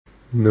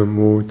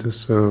Namo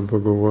tassa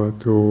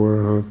bhagavato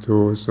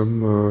arahato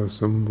samma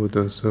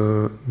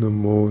sambuddhassa.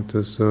 Namo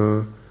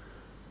tassa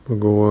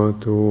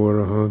bhagavato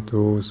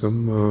arahato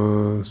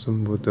samma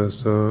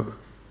sambuddhassa.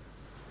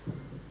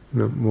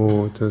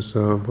 Namo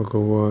tassa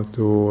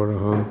bhagavato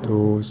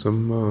arahato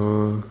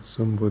samma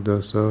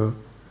sambuddhassa.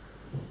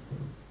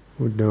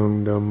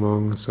 Buddhang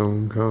dhammang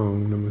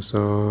sanghang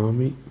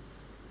namasami.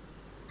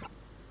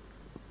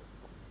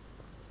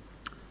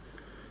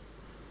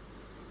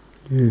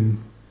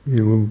 In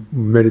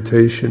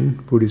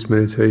meditation, Buddhist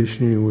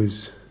meditation, it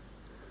was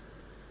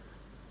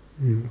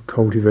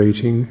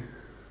cultivating,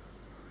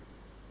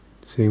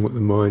 seeing what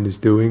the mind is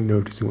doing,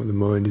 noticing what the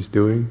mind is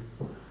doing,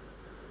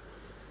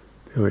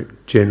 how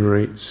it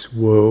generates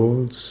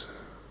worlds,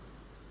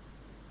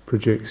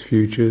 projects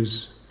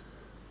futures,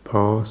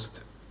 past,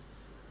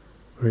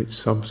 creates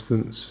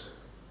substance,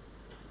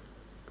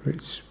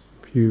 creates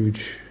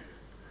huge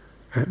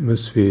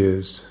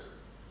atmospheres,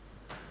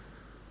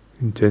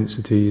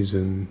 intensities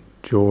and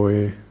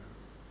joy,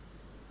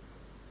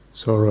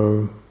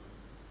 sorrow,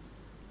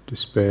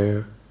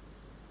 despair,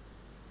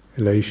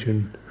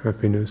 elation,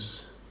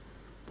 happiness,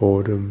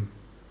 boredom,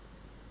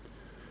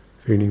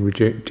 feeling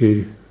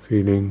rejected,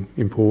 feeling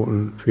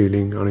important,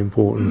 feeling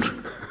unimportant.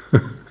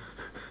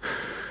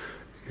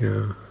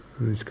 Yeah,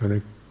 and these kind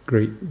of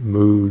great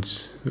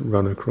moods that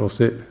run across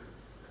it,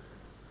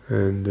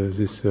 and there's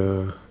this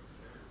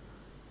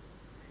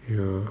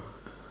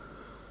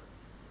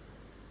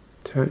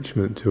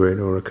attachment to it,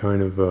 or a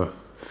kind of a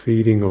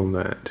feeding on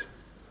that,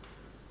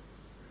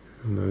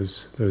 and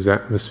those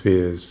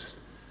atmospheres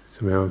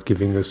somehow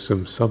giving us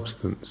some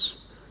substance.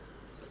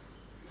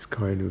 It's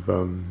kind of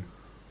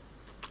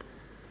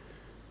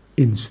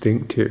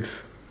instinctive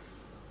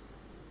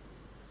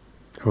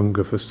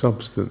hunger for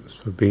substance,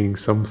 for being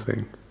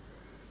something,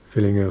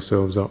 filling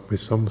ourselves up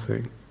with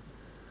something.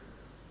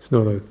 It's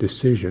not a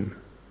decision,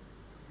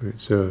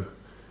 it's a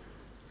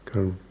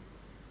kind of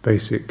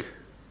basic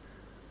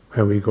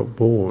how we got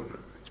born.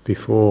 It's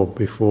before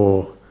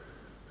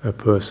our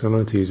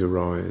personalities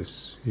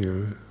arise,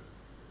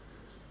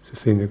 It's the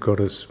thing that got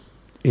us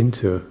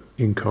into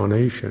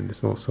incarnation.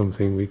 It's not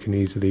something we can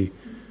easily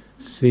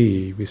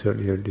see. We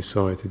certainly don't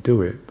decide to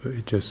do it, but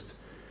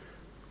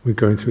we're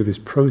going through this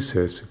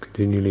process of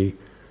continually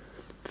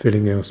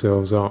filling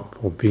ourselves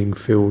up or being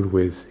filled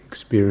with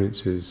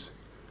experiences,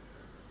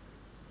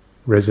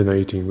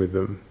 resonating with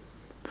them,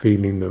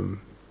 feeling them,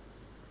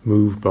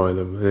 moved by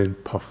them, and then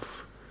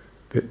puff,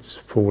 bits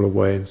fall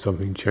away and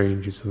something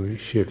changes, something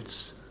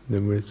shifts.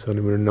 And then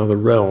suddenly we're in another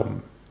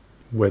realm.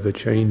 Weather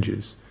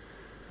changes.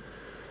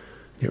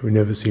 Yet we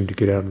never seem to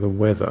get out of the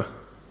weather.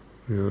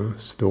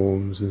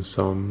 Storms and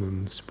sun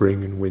and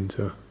spring and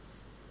winter.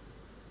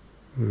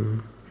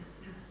 And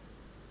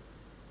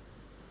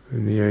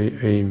the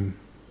aim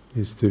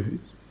is to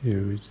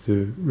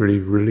really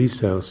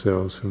release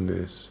ourselves from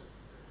this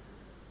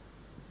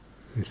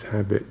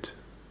habit,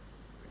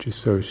 which is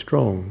so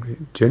strong.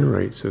 It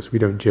generates us. We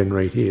don't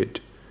generate it.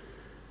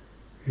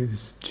 It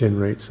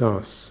generates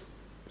us.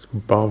 It's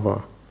called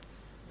bhava,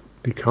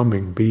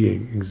 becoming,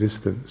 being,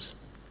 existence.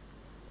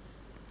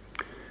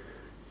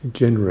 It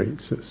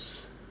generates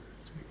us.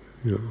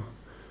 So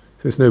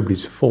it's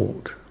nobody's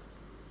fault.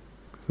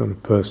 It's not a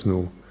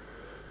personal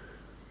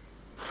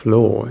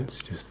flaw. It's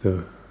just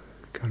the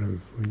kind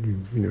of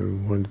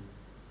one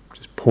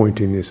just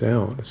pointing this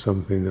out as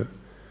something that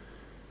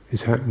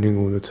is happening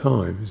all the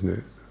time, isn't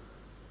it?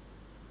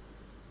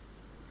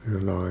 In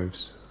our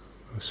lives,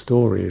 a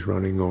story is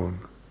running on.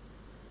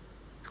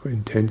 It's got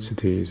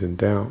intensities and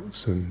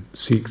doubts and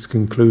seeks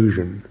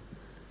conclusion.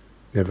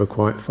 Never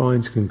quite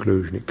finds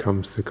conclusion. It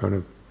comes to kind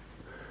of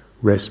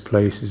rest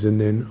places, and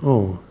then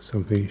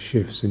something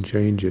shifts and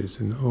changes,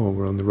 and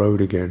we're on the road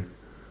again.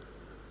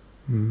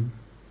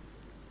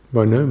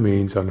 By no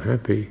means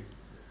unhappy.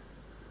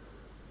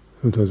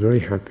 Sometimes very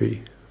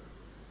happy,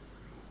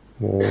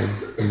 warm,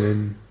 and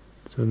then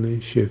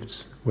suddenly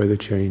shifts. Weather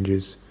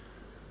changes.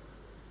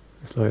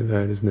 It's like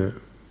that, isn't it?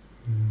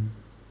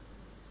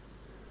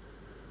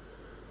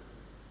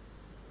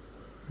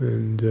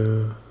 And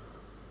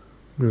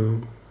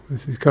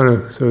this is kind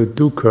of, so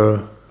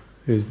dukkha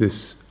is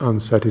this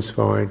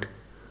unsatisfied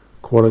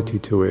quality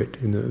to it,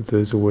 in that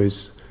there's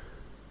always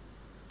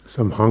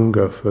some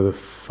hunger for the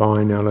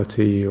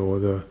finality or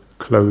the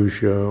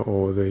closure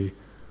or the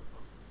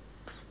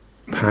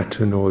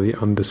pattern or the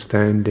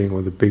understanding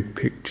or the big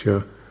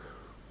picture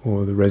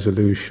or the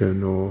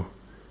resolution, or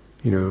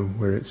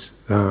where it's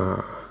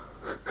the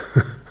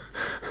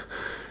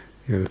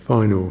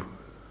final,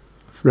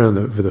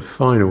 over the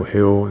final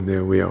hill, and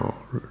there we are,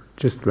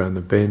 just around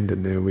the bend,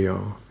 and there we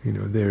are,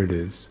 there it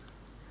is.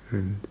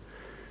 And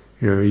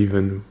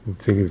even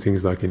thinking of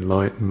things like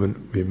enlightenment,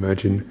 we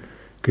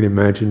can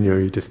imagine,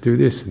 you just do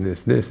this and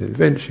this and this, and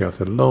eventually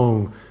after a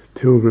long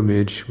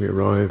pilgrimage we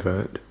arrive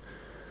at,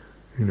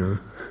 the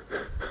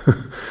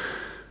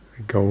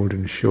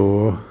golden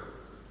shore.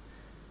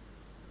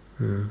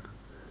 I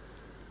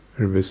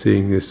remember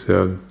seeing this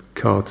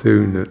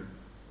cartoon that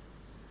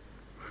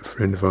a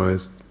friend of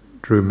ours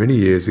drew many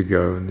years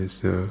ago, and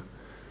this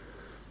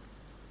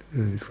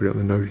put it on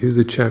the note. He was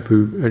a chap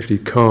who actually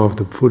carved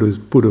the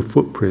Buddha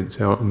footprints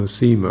out on the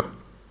Sema,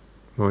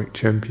 Mike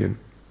Champion,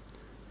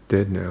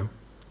 dead now.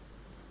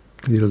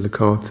 He did a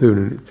cartoon,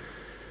 and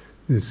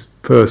this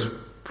first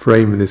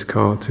frame of this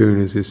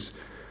cartoon is this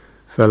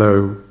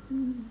fellow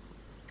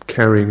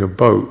carrying a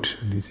boat,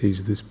 and he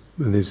sees this,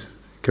 and this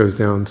goes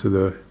down to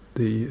the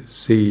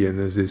sea, and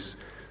there's this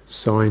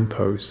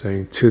signpost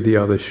saying "to the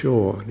other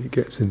shore," and he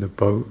gets in the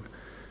boat.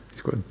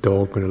 He's got a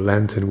dog and a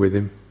lantern with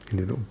him, and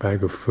a little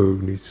bag of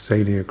food, and he's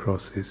sailing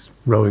across this,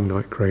 rowing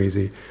like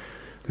crazy.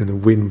 Then the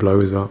wind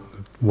blows up,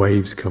 the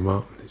waves come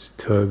up, it's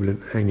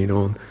turbulent, hanging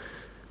on.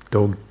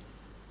 Dog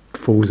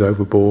falls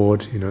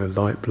overboard,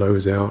 light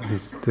blows out,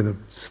 then a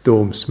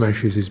storm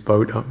smashes his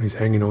boat up, and he's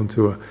hanging on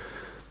to a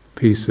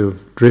piece of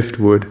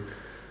driftwood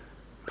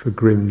for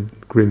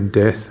grim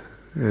death,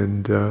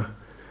 and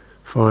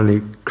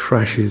finally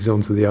crashes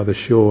onto the other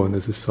shore, and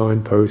there's a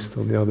signpost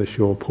on the other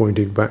shore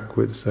pointing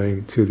backwards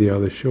saying "to the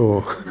other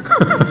shore."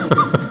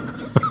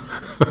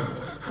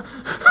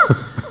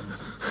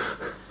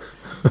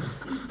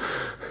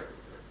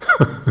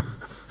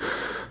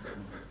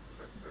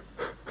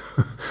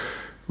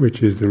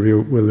 Which is the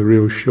real, will the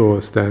real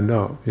shore stand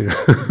up,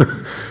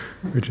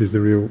 which is the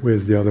real,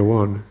 where's the other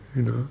one,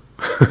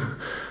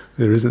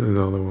 there isn't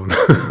another one.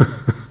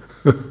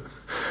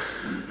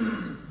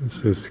 It's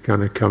just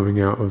kind of coming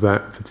out of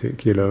that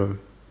particular,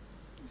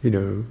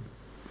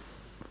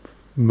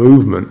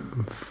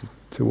 movement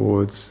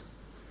towards,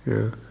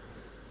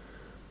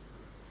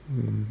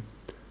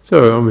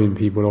 So,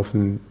 people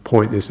often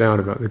point this out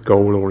about the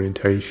goal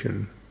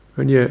orientation,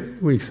 and yet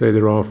we say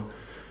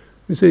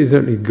there's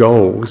certainly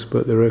goals,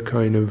 but there are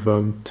kind of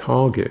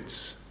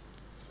targets,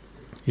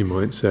 you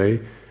might say,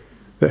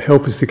 that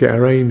help us to get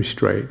our aim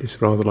straight.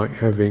 It's rather like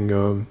having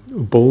a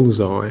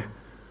bullseye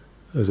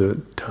as a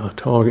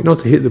target, not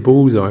to hit the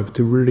bullseye, but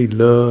to really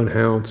learn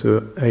how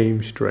to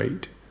aim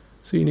straight.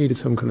 So you need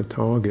some kind of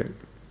target,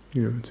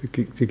 to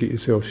get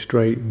yourself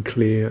straight and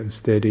clear and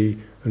steady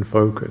and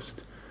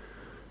focused.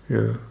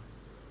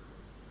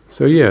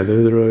 So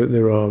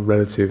there are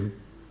relative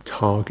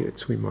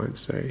targets, we might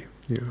say,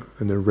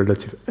 and there are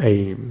relative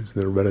aims,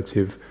 and there are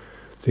relative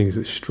things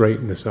that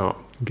straighten us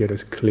up and get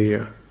us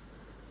clear.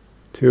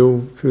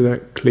 Till through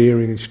that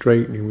clearing and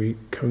straightening we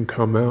can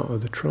come out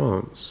of the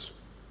trance.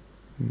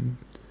 If you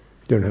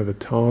don't have a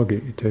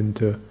target, you tend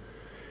to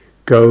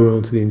go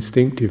onto the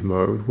instinctive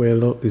mode where a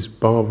lot of this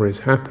bhava is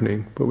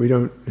happening, but we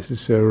don't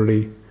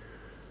necessarily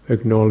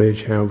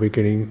acknowledge how we're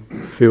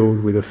getting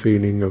filled with a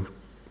feeling of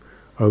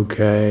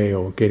okay,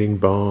 or getting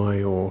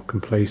by, or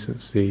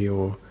complacency,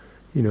 or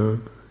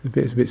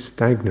it's a bit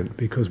stagnant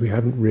because we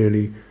haven't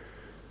really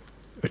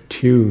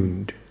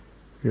attuned,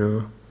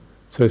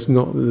 So it's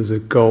not that there's a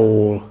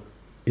goal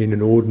in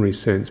an ordinary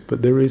sense,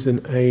 but there is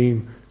an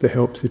aim that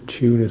helps to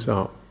tune us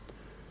up.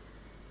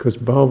 Because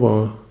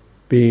bhava,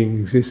 being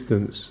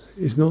existence,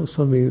 is not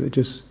something that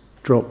just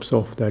drops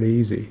off that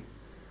easy.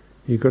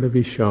 You've got to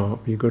be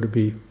sharp, you've got to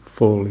be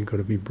full, you've got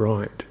to be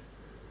bright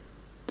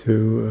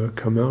to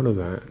come out of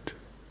that.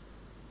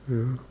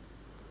 And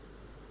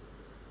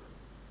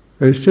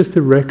it's just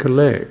to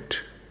recollect,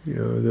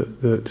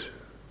 that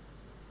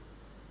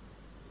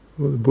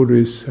what the Buddha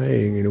is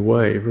saying, in a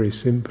way, very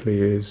simply,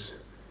 is,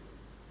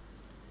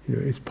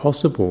 it's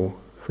possible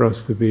for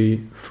us to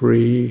be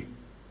free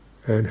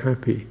and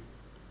happy.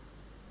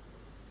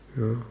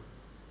 And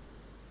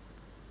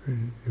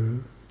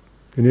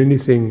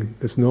anything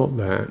that's not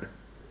that,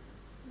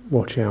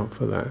 watch out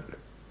for that.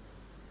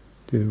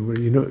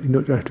 You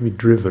don't have to be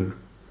driven.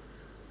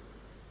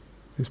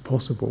 It's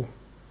possible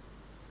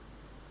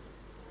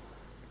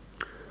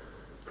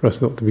for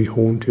us not to be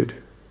haunted.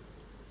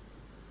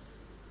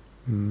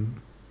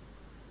 And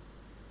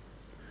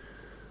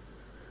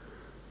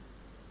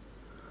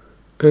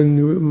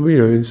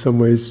in some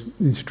ways,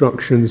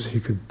 instructions, you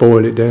could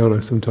boil it down.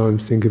 I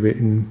sometimes think of it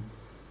in,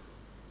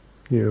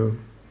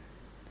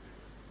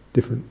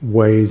 different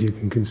ways you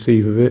can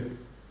conceive of it.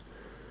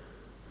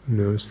 I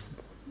was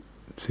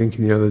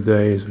thinking the other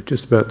day, I was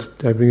just about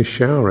having a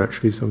shower.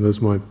 Actually,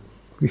 sometimes my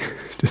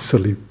just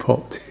suddenly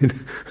popped in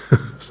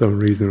for some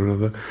reason or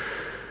another.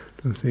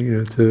 I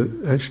think,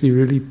 to actually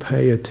really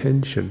pay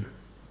attention.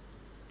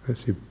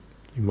 You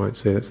might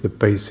say that's the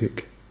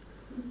basic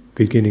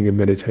beginning of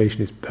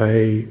meditation, is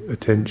pay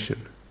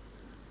attention.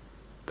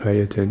 Pay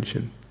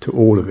attention to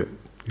all of it,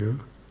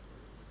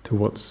 to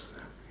what's,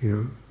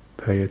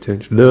 pay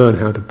attention. Learn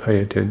how to pay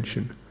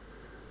attention.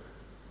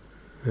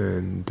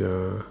 And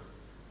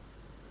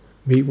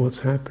meet what's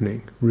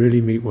happening,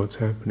 really meet what's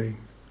happening.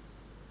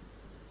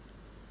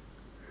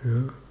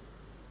 And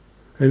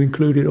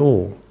include it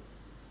all.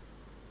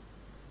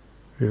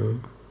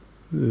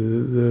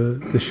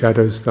 The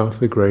shadow stuff,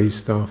 the grey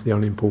stuff, the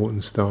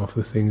unimportant stuff,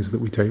 the things that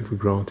we take for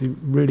granted.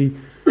 Really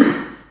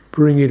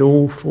bring it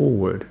all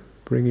forward,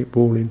 bring it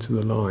all into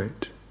the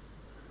light.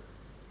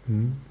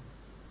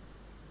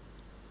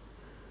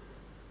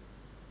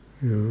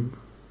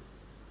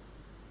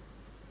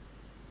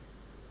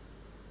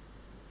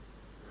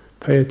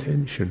 Pay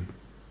attention.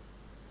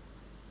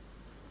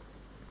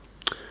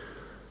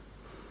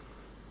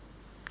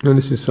 And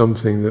this is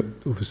something that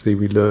obviously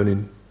we learn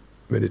in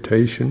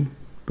meditation,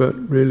 but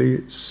really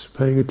it's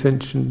paying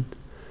attention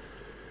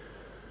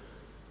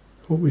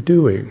to what we're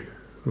doing.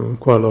 Well,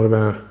 quite a lot of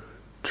our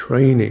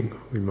training,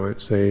 we might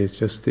say, is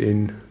just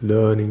in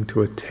learning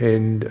to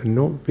attend and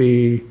not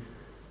be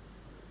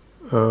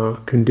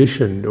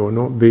conditioned or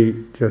not be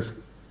just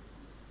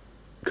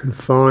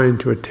confined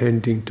to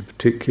attending to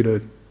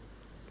particular,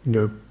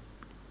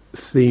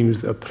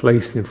 themes that are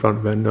placed in front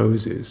of our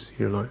noses.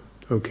 Like,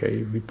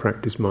 okay, we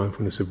practice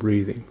mindfulness of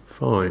breathing,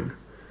 fine.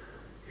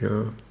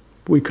 But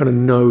we kind of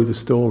know the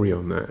story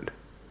on that,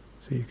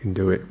 so you can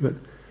do it. But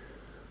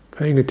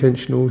paying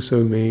attention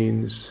also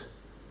means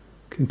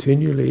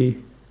continually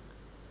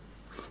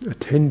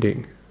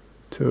attending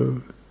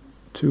to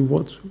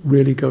what's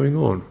really going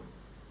on.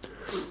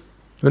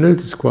 I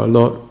notice quite a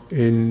lot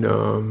in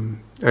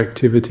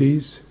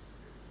activities.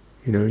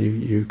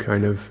 You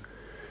kind of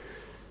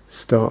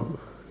start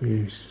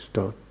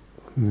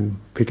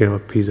picking up a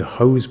piece of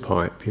hose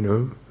pipe.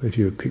 If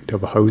you picked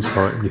up a hose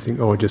pipe and you think,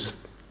 oh, just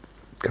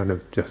a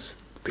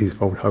piece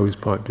of old hose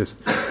pipe, just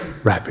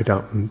wrap it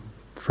up and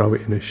throw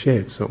it in a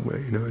shed somewhere.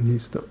 And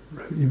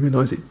you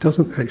realise it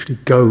doesn't actually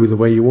go the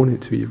way you want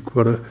it to. You've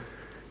got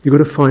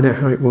to find out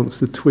how it wants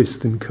to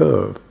twist and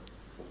curve.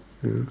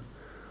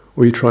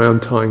 Or you try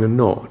untying a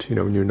knot,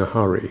 when you're in a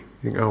hurry.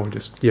 You think, oh, I'll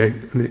just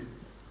yank, and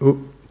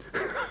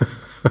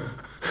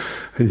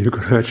and you've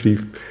got to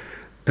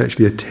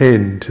actually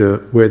attend to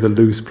where the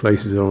loose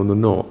places are on the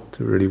knot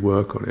to really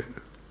work on it.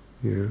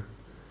 To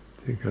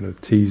kind of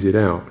tease it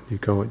out. You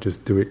can't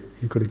just do it.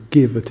 You've got to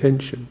give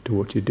attention to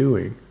what you're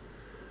doing.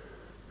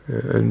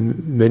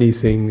 And many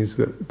things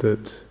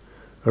that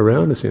are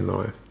around us in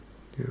life,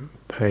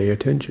 pay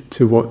attention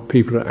to what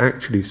people are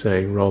actually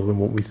saying rather than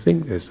what we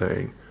think they're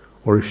saying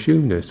or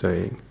assume they're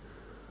saying.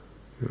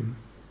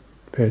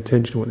 Pay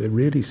attention to what they're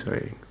really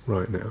saying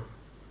right now.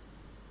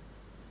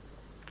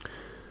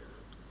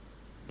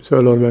 So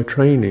a lot of our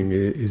training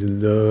is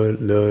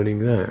learning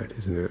that,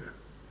 isn't it?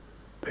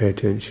 Pay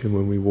attention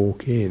when we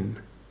walk in,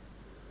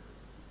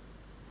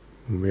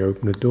 when we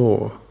open the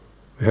door.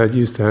 We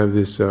used to have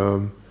this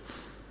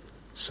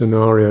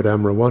scenario at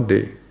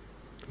Amravati,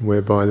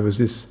 whereby there was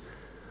this.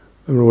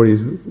 Amravati,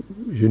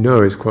 as you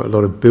know, is quite a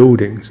lot of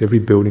buildings. Every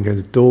building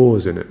has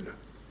doors in it.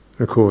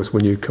 Of course,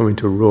 when you come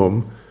into a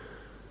room,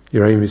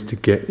 your aim is to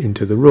get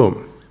into the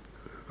room,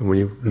 and when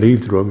you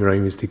leave the room, your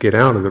aim is to get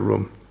out of the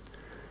room.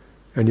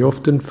 And you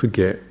often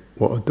forget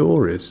what a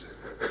door is.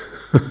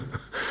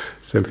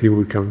 So people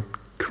would come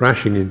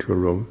crashing into a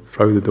room,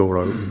 throw the door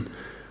open,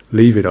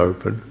 leave it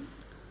open,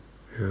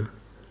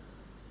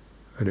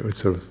 and it would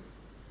sort of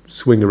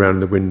swing around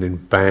the window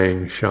and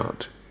bang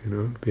shut,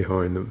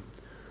 behind them.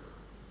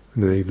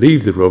 And then they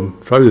leave the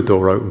room, throw the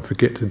door open,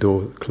 forget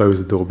to close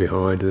the door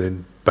behind, and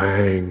then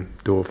bang,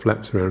 door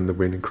flaps around the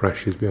wind and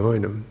crashes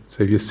behind them.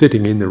 So if you're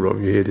sitting in the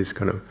room, you hear this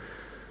kind of,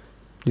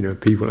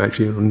 people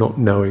actually not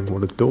knowing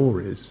what a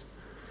door is.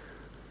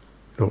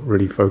 Not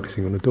really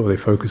focusing on the door, they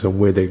focus on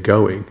where they're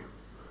going,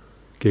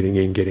 getting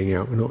in, getting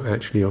out, but not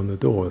actually on the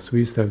door. So we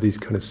used to have these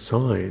kind of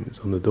signs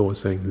on the door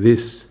saying,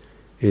 "This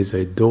is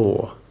a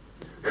door."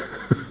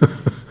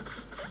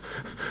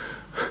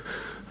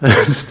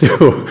 And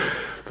still,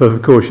 but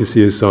of course you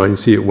see a sign, you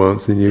see it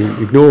once and you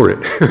ignore it.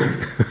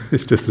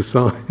 It's just a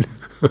sign.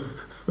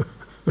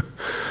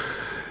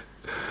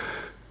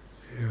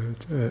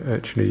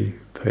 Actually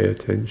pay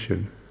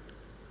attention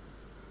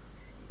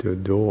to a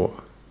door.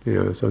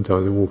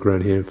 Sometimes I walk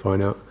around here and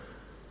find out,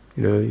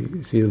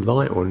 you see the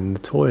light on in the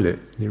toilet,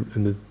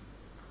 and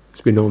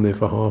it's been on there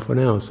for half an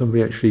hour.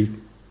 Somebody actually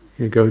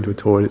go into a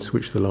toilet,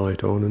 switch the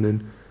light on, and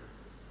then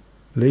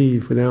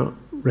leave without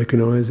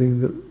recognising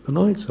that the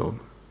light's on.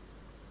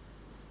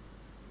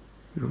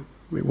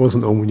 It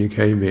wasn't on when you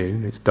came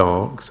in. It's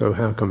dark, so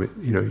how come it?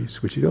 You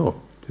switch it off.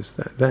 Just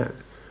that,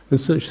 and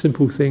such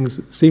simple things,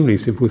 seemingly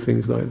simple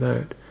things like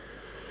that,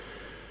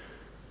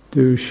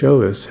 do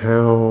show us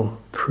how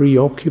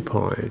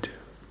preoccupied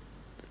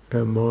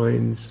our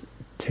minds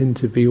tend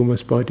to be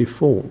almost by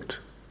default.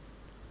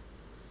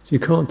 So you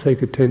can't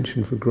take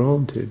attention for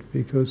granted,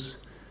 because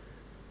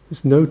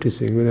just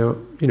noticing without,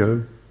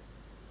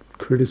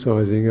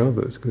 criticising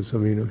others, because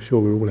I'm sure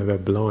we all have our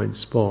blind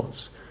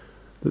spots,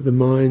 that a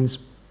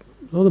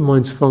lot of the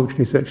mind's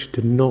function is actually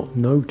to not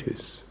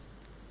notice,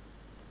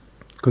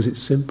 because it's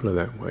simpler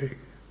that way.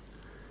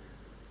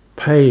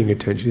 Paying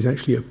attention is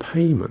actually a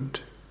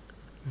payment,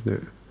 isn't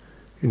it?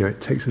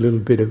 It takes a little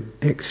bit of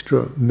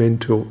extra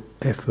mental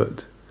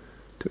effort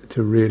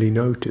to really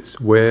notice,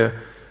 where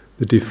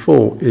the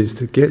default is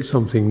to get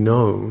something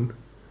known,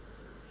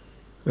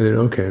 and then,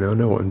 okay, now I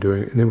know what I'm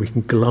doing, and then we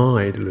can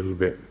glide a little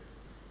bit.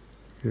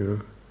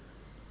 You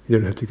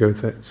don't have to go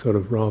to that sort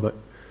of rather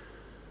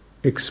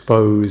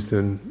exposed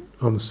and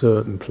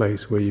uncertain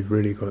place where you've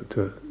really got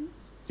to,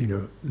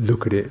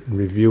 look at it and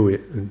review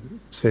it and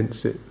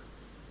sense it.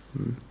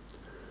 So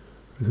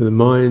the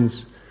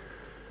mind's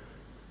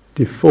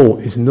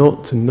default is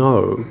not to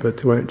know, but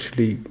to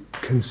actually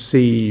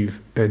conceive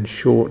and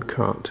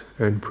shortcut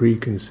and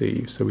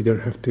preconceive, so we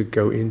don't have to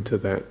go into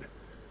that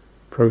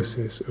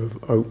process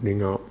of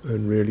opening up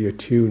and really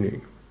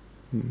attuning.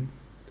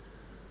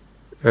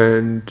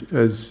 And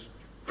as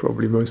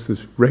probably most of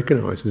us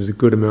recognise, there's a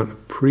good amount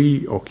of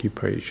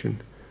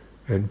preoccupation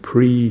and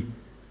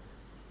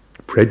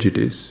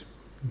prejudice,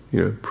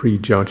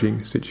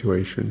 prejudging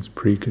situations,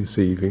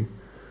 preconceiving,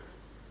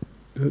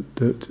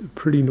 that are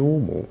pretty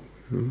normal.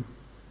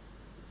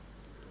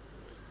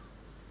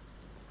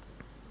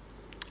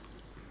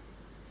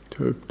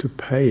 To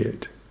pay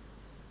it.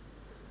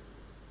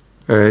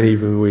 And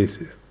even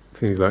with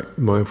things like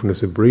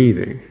mindfulness of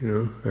breathing,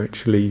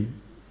 actually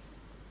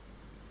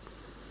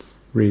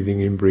breathing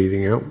in,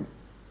 breathing out,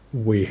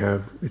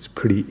 it's a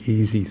pretty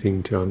easy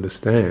thing to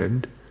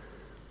understand.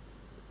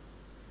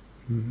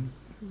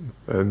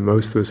 And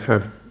most of us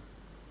have,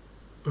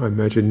 I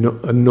imagine,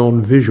 not a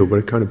non-visual, but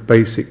a kind of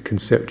basic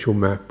conceptual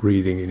map.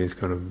 Breathing in is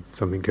kind of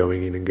something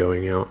going in and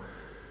going out.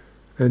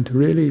 And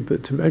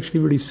to actually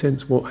really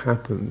sense what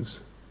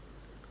happens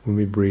when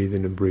we breathe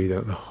in and breathe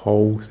out, the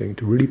whole thing,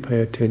 to really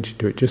pay attention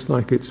to it, just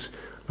like it's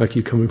like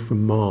you're coming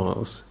from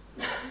Mars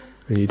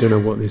and you don't know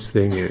what this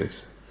thing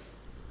is.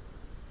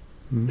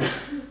 And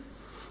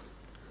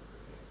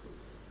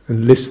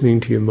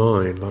listening to your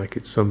mind like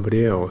it's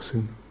somebody else,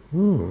 and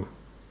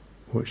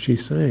what's she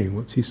saying?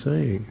 What's he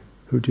saying?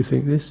 Who do you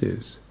think this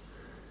is?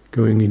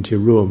 Going into your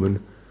room,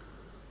 and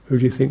who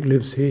do you think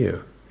lives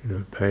here?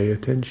 Pay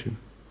attention.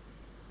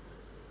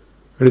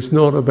 And it's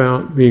not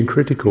about being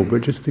critical,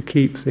 but just to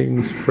keep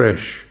things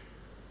fresh,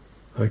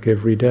 like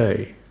every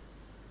day.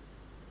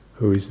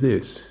 Who is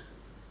this?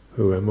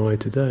 Who am I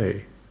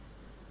today?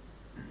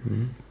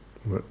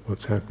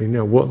 What's happening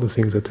now? What are the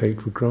things I take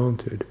for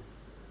granted?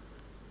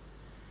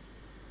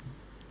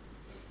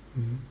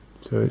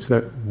 So it's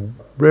that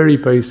very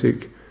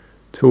basic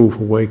tool for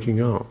waking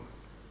up,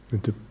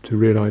 and to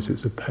realise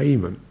it's a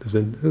payment.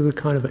 There's a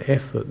kind of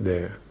effort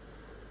there.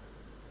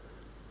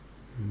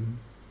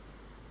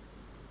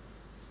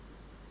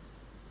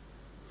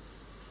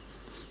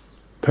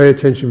 Pay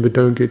attention, but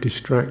don't get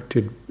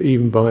distracted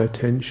even by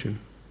attention.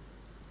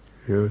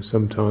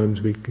 Sometimes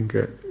we can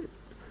get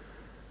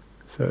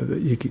so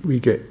that we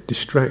get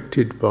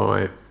distracted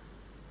by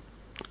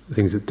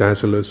things that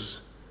dazzle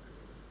us,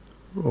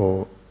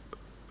 or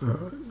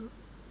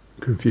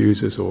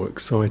confuse us, or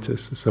excite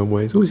us in some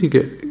ways. Also, you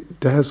get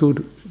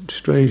dazzled,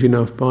 strange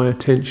enough, by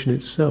attention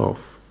itself.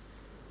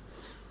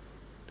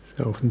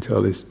 So I often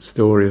tell this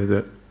story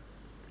that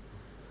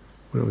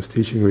when I was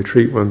teaching a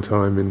retreat one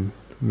time in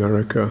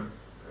America,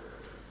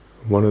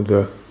 one of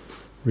the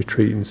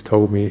retreatants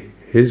told me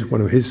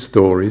one of his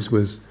stories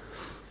was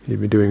he'd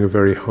been doing a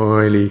very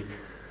highly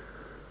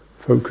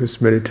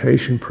focused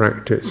meditation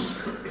practice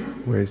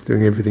where he's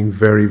doing everything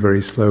very,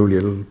 very slowly,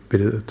 a little bit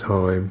at a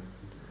time,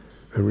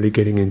 and really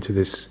getting into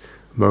this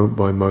moment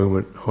by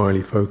moment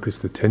highly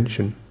focused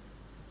attention.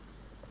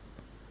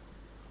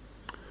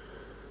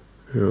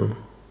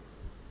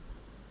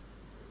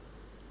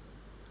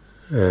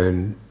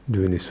 And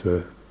doing this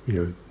for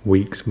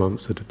weeks,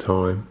 months at a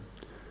time.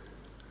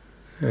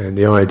 And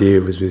the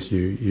idea was just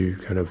you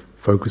kind of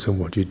focus on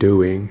what you're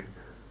doing,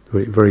 do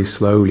it very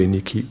slowly, and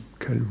you keep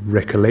kind of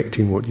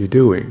recollecting what you're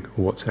doing,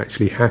 or what's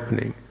actually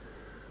happening,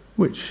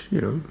 which,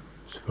 is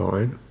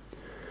fine.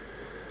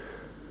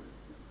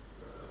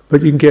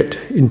 But you can get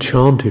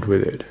enchanted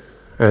with it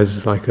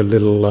as like a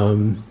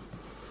little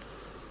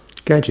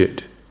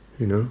gadget,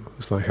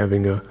 It's like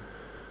having a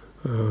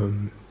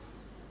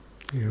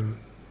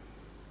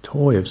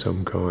toy of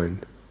some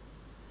kind,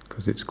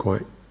 because it's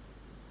quite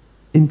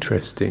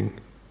interesting.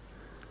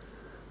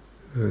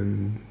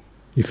 And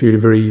you feel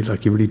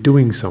like you're really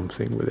doing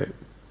something with it.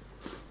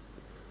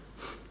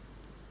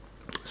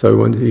 So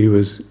one day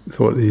he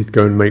thought that he'd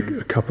go and make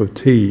a cup of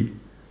tea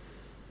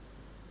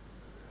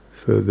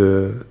for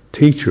the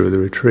teacher of the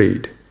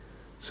retreat.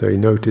 So he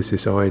noticed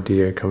this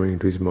idea coming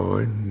into his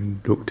mind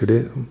and looked at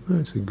it.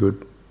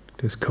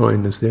 There's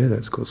kindness there,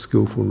 that's got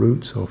skillful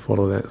roots, I'll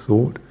follow that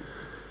thought.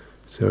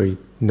 So he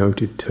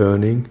noted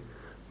turning,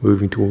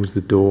 moving towards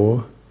the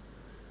door,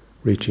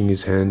 reaching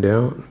his hand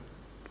out,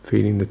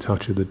 feeling the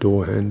touch of the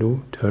door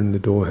handle, turning the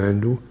door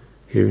handle,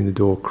 hearing the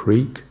door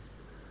creak,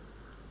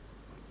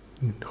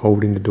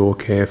 holding the door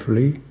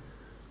carefully,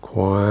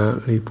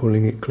 quietly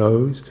pulling it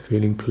closed,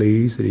 feeling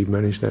pleased that he'd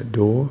managed that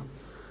door,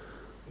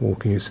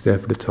 walking a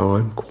step at a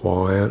time,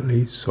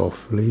 quietly,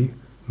 softly,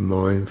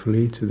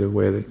 mindfully to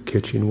where the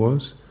kitchen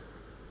was,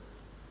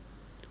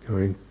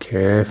 going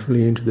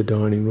carefully into the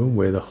dining room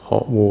where the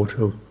hot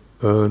water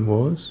urn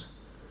was,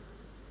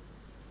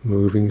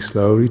 moving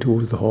slowly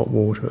towards the hot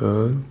water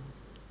urn,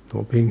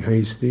 not being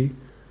hasty,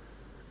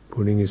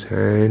 putting his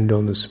hand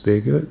on the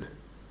spigot,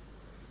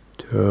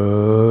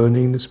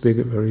 turning the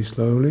spigot very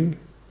slowly,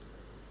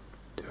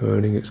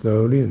 turning it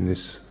slowly, and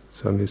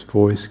suddenly this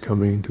voice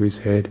coming into his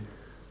head,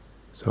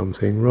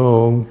 something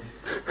wrong,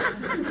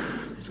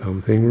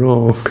 something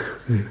wrong,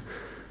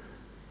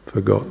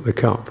 forgot the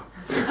cup.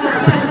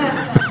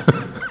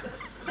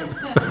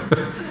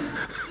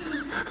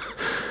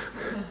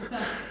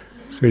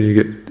 So you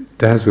get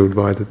dazzled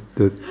by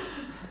the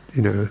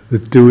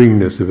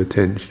doingness of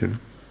attention.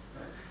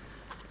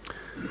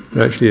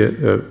 But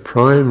actually, a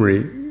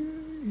primary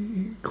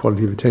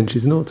quality of attention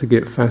is not to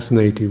get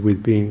fascinated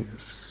with being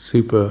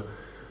super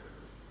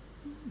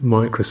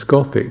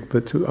microscopic,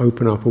 but to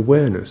open up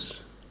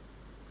awareness.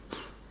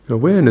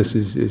 Awareness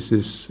is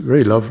this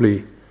very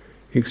lovely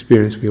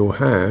experience we all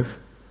have,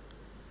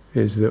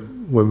 is that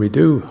when we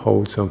do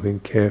hold something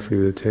carefully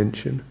with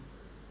attention,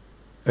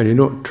 and you're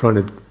not trying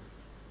to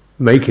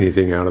make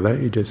anything out of that,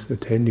 you're just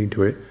attending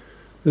to it,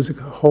 there's a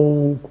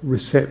whole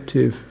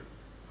receptive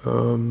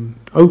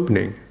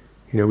opening.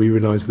 We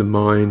realize the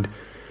mind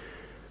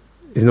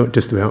is not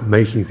just about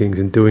making things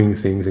and doing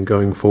things and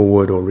going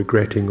forward or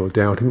regretting or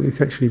doubting. It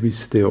can actually be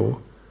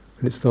still,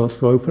 and it starts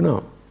to open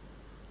up.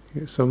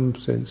 You get some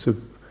sense of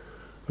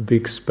a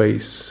big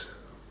space,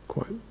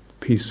 quite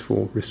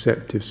peaceful,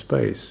 receptive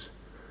space,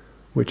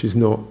 which is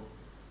not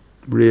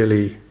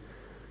really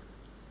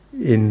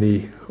in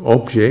the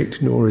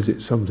object, nor is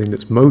it something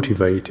that's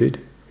motivated.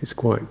 It's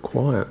quite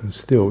quiet and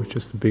still. It's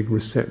just a big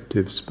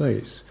receptive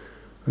space.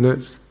 And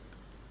that's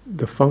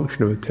the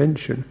function of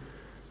attention,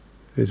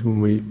 is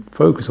when we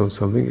focus on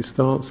something, it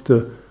starts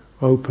to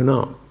open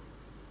up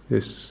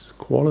this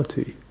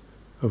quality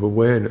of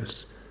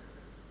awareness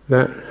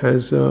that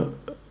has a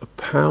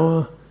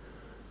power.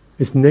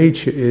 Its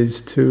nature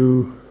is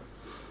to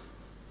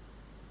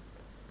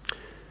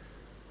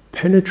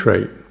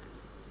penetrate.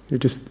 It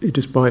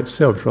just by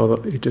itself,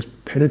 rather, it just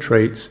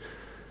penetrates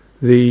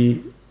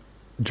the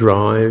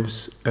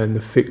drives and the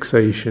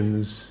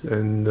fixations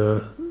and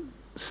the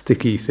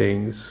sticky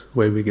things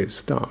where we get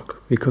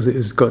stuck, because it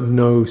has got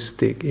no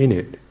stick in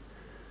it.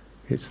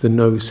 It's the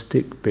no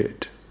stick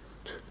bit.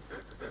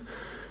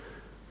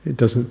 It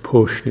doesn't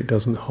push, it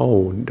doesn't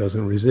hold, it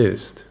doesn't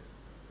resist.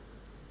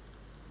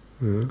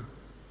 It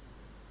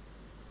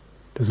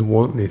doesn't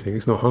want anything,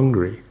 it's not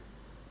hungry.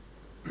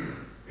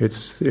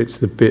 It's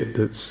the bit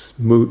that's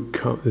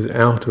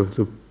out of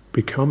the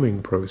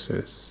becoming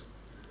process.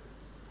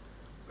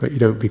 But you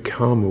don't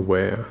become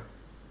aware.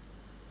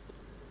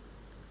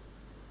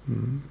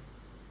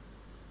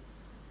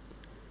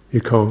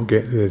 You can't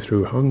get there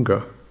through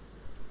hunger,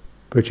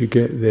 but you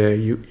get there,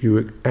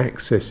 you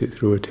access it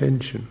through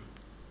attention.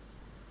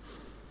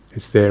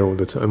 It's there all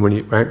the time. And when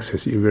you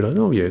access it, you realize,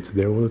 oh yeah, it's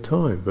there all the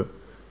time, but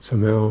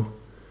somehow,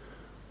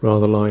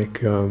 rather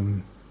like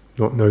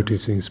not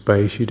noticing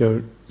space, you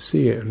don't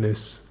see it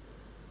unless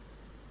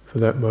for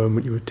that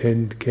moment you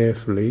attend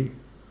carefully,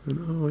 and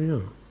oh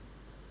yeah.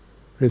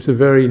 It's a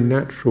very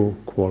natural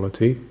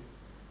quality.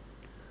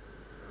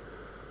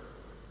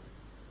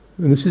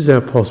 And this is our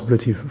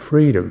possibility for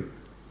freedom.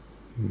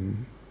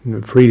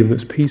 Freedom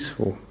that's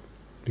peaceful,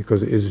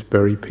 because it is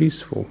very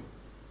peaceful.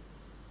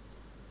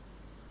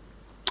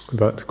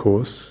 But of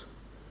course,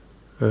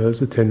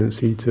 there's a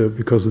tendency to,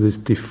 because of this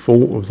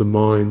default of the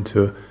mind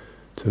to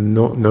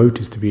not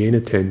notice, to be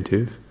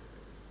inattentive,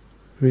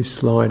 we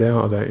slide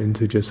out of that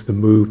into just the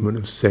movement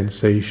of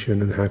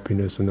sensation and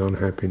happiness and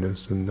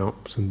unhappiness and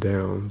ups and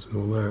downs and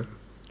all that.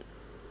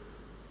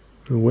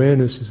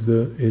 Awareness is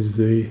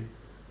the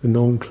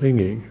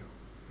non-clinging.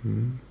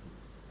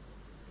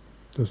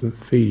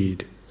 Doesn't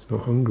feed. It's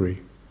not hungry.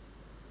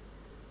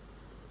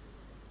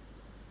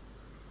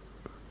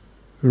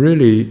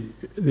 Really,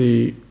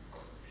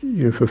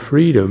 for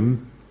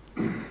freedom,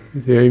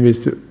 the aim is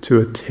to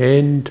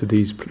attend to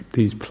these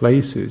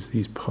places,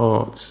 these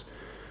parts,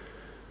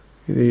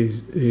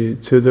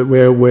 to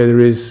where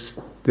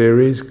there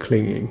is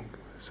clinging.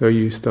 So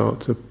you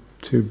start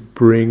to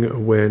bring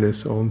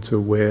awareness onto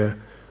where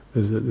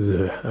there's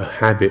a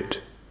habit,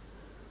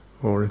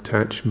 or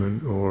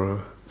attachment,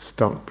 or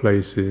stuck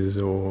places,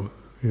 or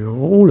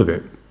all of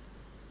it.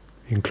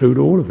 Include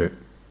all of it.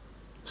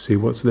 See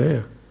what's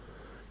there.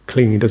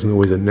 Clinging doesn't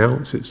always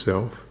announce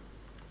itself.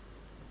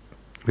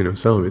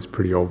 Some of it's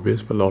pretty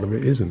obvious, but a lot of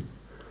it isn't.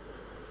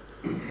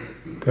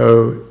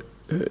 So,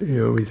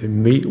 we say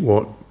meet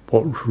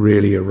what's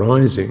really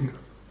arising.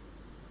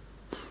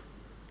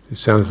 It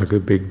sounds like a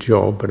big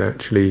job, but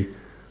actually,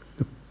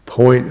 the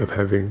point of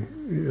having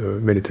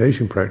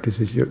meditation practice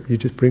is you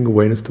just bring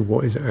awareness to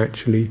what is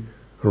actually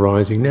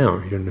arising now.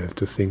 You don't have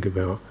to think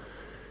about,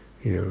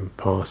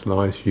 past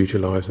lives, future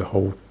lives,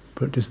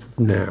 but just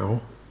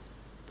now.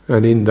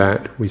 And in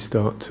that, we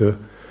start to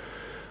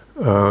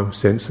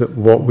sense that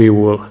what we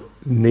will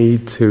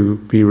need to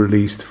be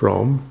released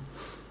from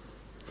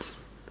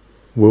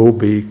will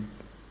be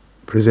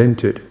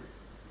presented.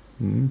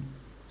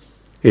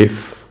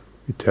 If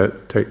you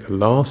take the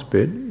last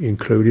bit,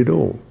 include it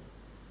all.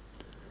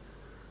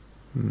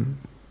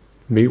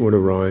 Meet what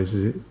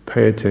arises,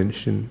 pay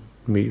attention,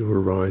 meet what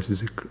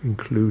arises,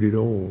 include it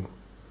all.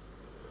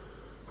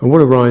 And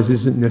what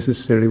arises isn't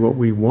necessarily what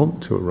we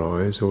want to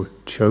arise or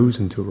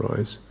chosen to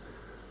arise.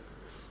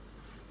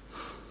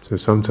 So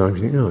sometimes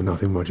you think, oh,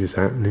 nothing much is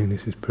happening,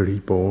 this is pretty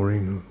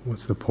boring,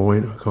 what's the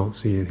point, I can't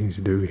see anything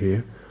to do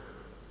here.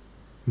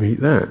 Meet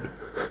that.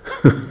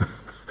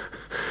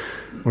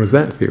 What does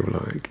that feel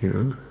like,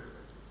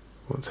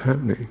 What's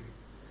happening?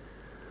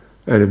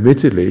 And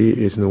admittedly, it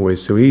isn't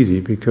always so easy,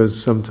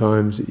 because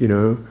sometimes, you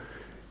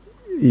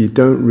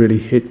don't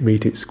really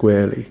meet it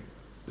squarely.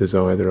 There's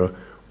either a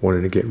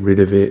wanting to get rid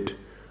of it,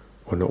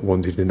 or not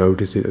wanting to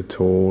notice it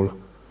at all,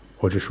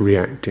 or just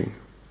reacting.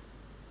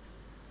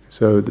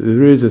 So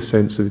there is a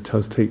sense that it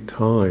does take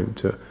time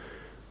to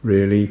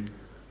really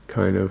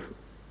kind of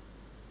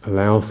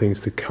allow things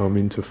to come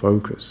into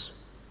focus.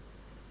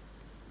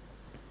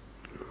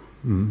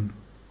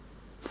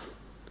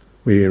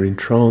 We are in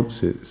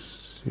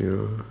trances,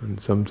 and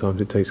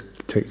sometimes it takes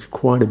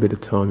quite a bit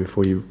of time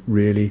before you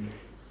really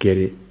get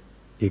it.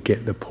 You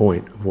get the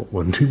point of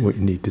what you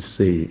need to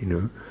see.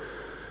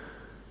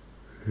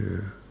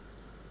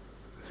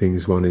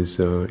 Things one is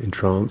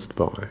entranced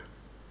by.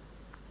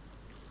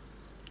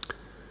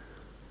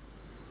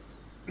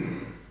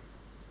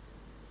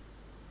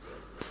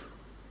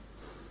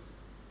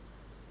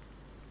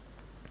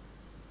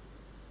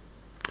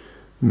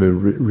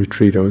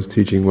 Retreat I was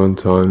teaching one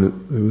time,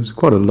 it was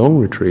quite a long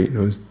retreat, and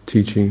I was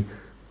teaching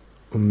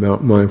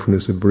about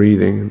mindfulness of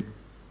breathing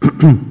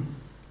and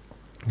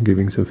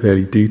giving some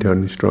fairly detailed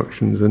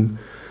instructions, and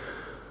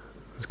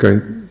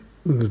there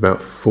was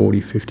about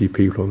 40, 50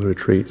 people on the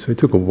retreat, so it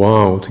took a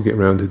while to get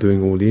around to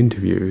doing all the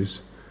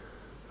interviews,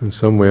 and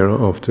somewhere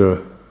after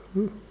a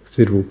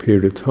considerable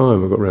period of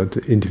time I got around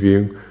to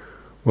interviewing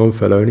one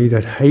fellow, and he'd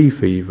had hay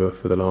fever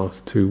for the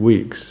last 2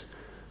 weeks,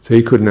 so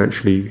he couldn't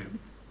actually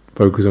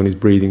focus on his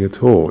breathing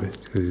at all,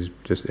 because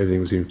just everything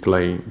was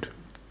inflamed,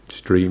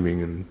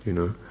 streaming,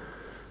 and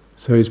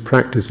so his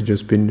practice had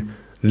just been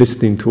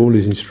listening to all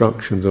his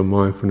instructions on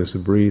mindfulness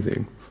of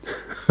breathing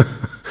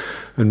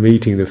and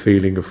meeting the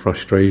feeling of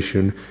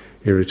frustration,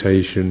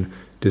 irritation,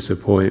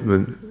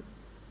 disappointment,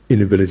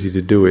 inability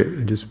to do it,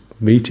 and just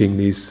meeting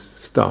these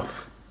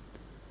stuff,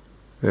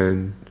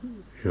 and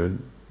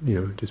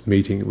just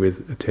meeting it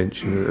with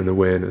attention and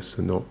awareness,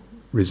 and not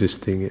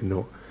resisting it,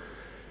 not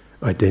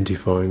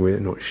identifying with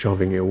it, not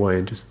shoving it away,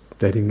 and just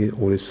letting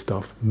all this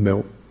stuff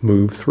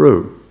move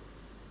through.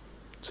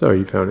 So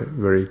he found it a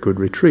very good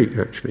retreat,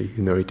 actually.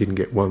 He didn't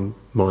get one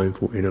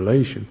mindful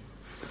inhalation.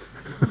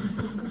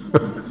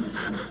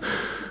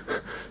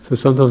 So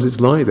sometimes it's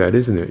like that,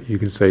 isn't it? You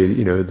can say,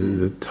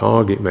 the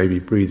target may be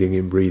breathing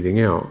in,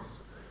 breathing out,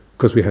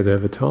 because we have to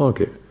have a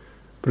target.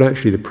 But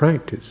actually the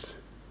practice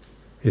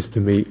is to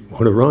meet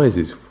what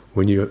arises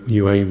when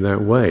you aim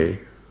that way.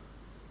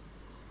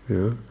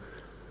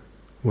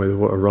 Whether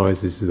what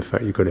arises is the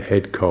fact you've got a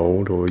head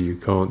cold, or you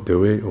can't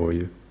do it, or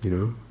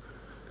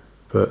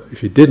But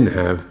if you didn't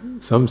have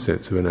some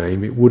sense of an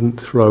aim, it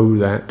wouldn't throw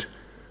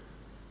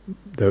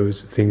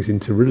those things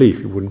into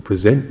relief. It wouldn't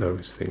present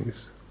those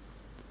things.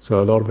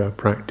 So a lot of our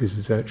practice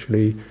is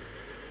actually,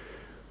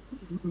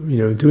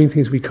 doing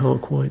things we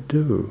can't quite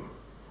do.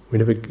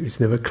 It's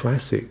never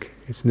classic.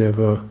 It's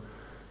never,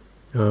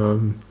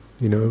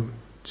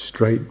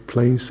 straight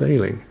plain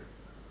sailing.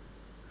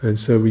 And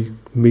so we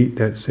meet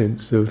that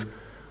sense of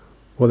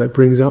what that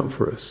brings up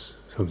for us.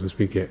 Sometimes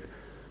we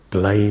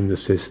blame the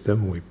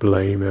system, we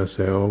blame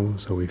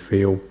ourselves, or we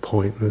feel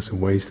pointless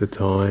and waste of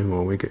time,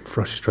 or we get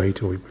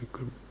frustrated, or we get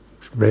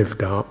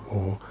revved up,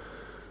 or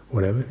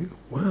whatever.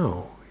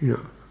 Wow,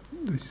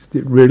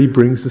 it really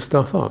brings the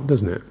stuff up,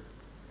 doesn't it?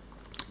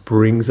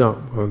 Brings up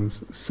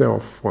one's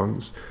self,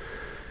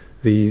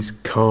 these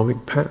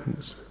karmic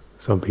patterns.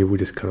 Some people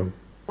just kind of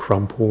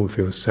crumple and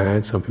feel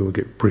sad. Some people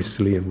get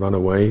bristly and run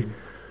away.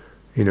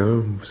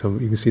 You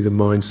can see the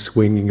mind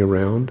swinging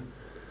around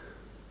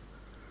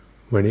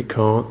when it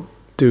can't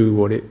do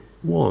what it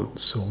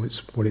wants, or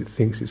what it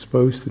thinks it's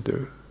supposed to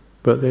do.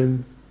 But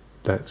then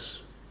as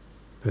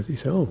you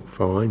say, oh,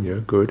 fine,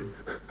 good.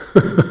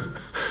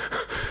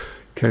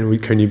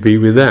 Can you be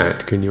with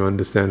that? Can you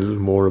understand a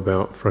little more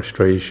about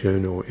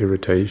frustration or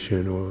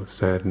irritation or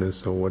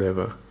sadness or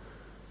whatever?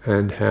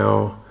 And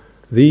how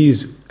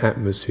these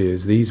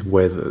atmospheres, these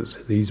weathers,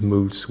 these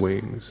mood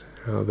swings,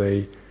 how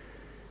they,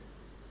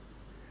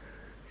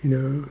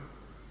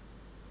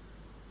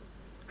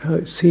 how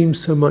it seems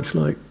so much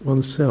like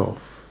oneself,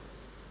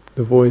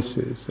 the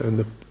voices,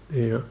 and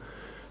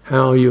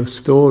how your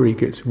story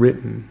gets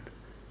written,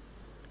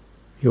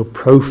 your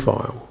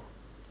profile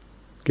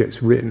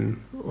gets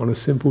written on a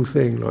simple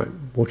thing like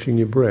watching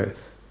your breath.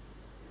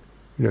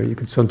 You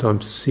can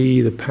sometimes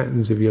see the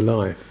patterns of your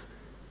life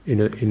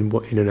in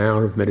an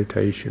hour of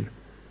meditation.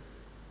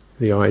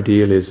 The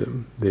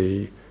idealism,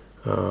 or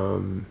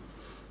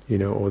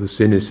the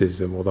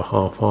cynicism, or the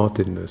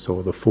half-heartedness,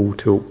 or the full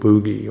tilt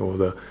boogie, or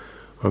the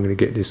I'm going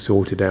to get this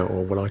sorted out,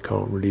 or well, I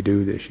can't really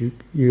do this. You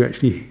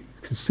actually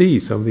can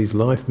see some of these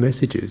life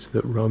messages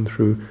that run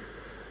through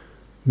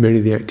many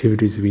of the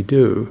activities that we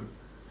do.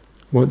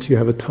 Once you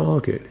have a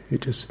target, it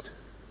just,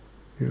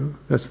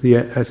 that's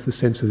the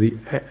sense of the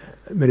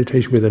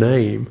meditation with an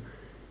aim,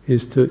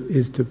 is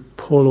to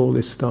pull all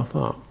this stuff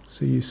up.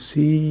 So you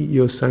see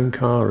your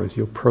sankharas,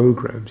 your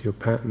programs, your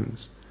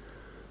patterns,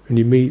 and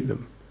you meet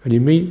them. And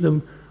you meet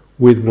them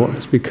with what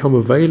has become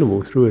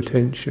available through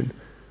attention,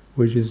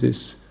 which is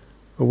this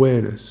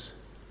awareness,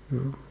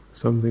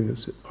 something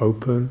that's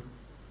open,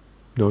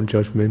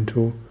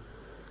 non-judgmental,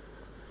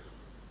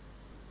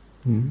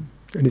 and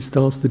it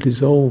starts to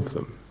dissolve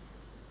them.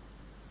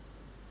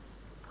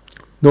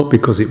 Not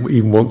because it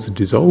even wants to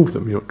dissolve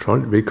them, you're not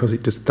trying to, because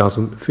it just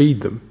doesn't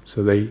feed them.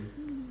 So the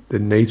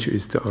nature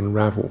is to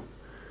unravel.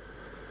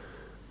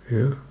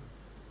 Yeah.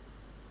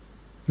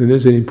 And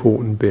there's an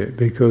important bit,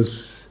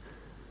 because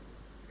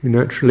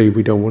naturally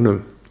we don't want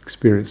to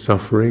experience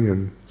suffering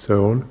and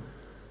so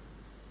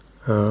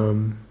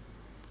on.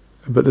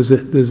 But there's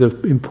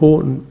an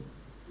important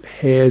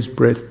hair's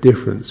breadth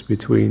difference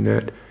between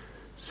that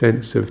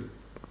sense of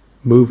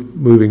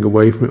moving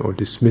away from it or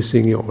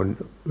dismissing it, or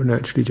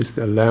actually just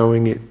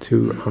allowing it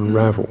to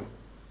unravel.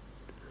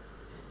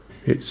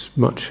 It's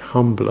much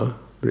humbler,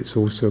 but it's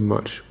also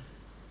much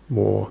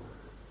more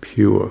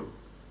pure.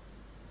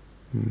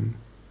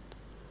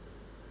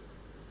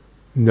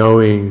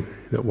 Knowing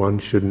that one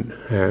shouldn't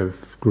have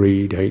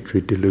greed,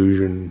 hatred,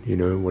 delusion,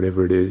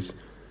 whatever it is,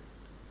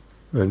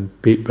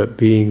 but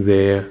being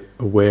there,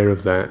 aware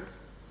of that,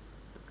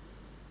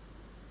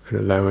 and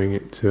allowing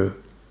it to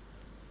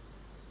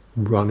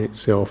run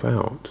itself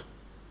out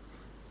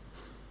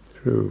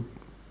through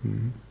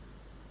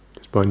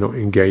just by not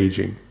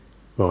engaging,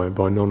 by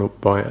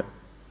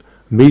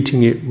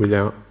meeting it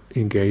without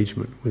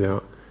engagement,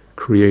 without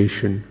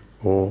creation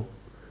or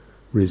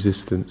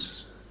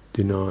resistance,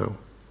 denial.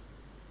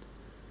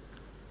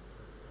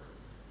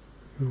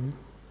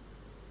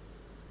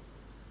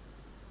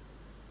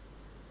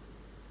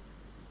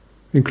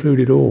 Include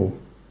it all.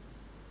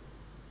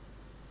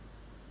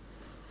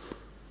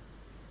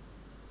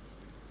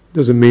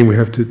 Doesn't mean we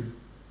have to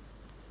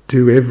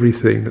do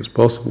everything that's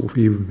possible for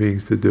human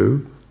beings to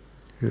do,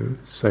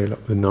 sail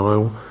up the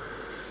Nile,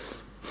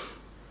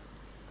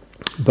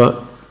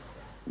 but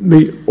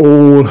meet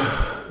all.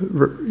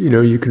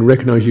 You can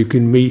recognize you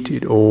can meet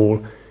it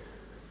all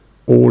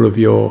of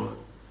your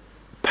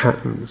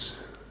patterns,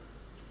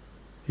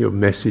 your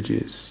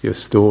messages, your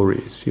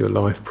stories, your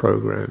life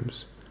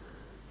programs,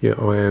 your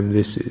I am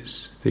this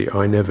is, the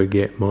I never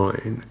get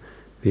mine,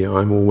 the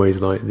I'm always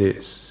like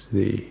this,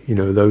 the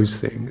those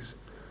things.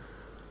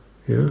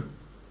 The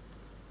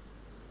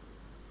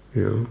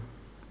I'm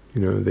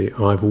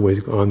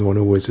the one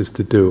who always has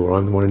to do, or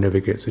I'm the one who never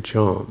gets a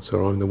chance,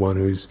 or I'm the one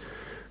who's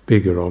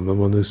bigger, or I'm the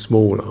one who's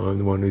smaller, I'm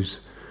the one who's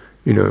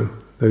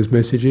those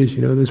messages,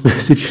 those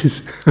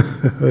messages.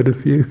 Heard a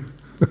few.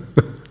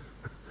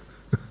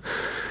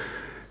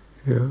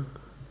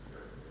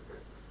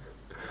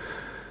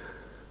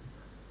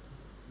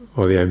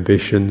 Or the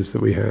ambitions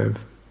that we have,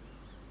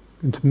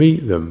 and to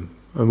meet them.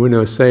 And when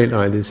I say it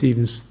like this,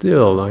 even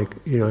still, I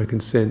can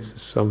sense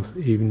some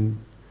even,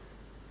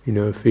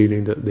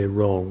 feeling that they're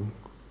wrong.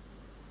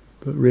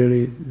 But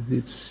really,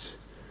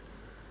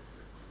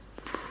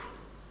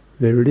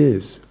 there it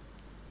is.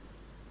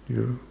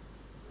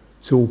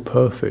 It's all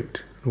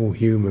perfect, all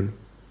human.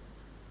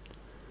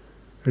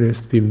 And it has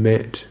to be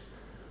met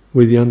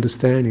with the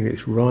understanding that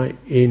it's right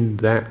in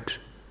that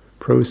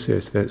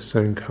process, that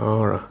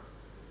sankhara.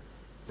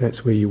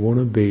 That's where you want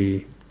to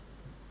be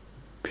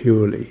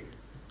purely,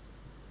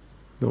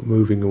 not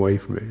moving away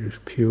from it,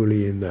 just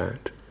purely in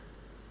that,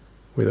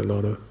 with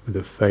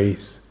the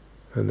faith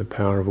and the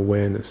power of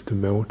awareness to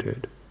melt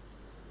it.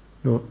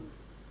 Not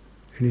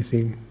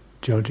anything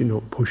judging,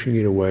 not pushing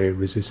it away,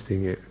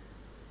 resisting it.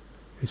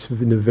 It's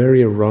in the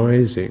very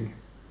arising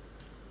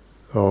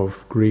of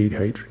greed,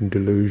 hatred and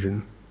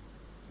delusion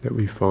that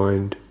we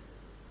find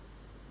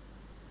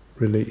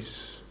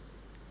release.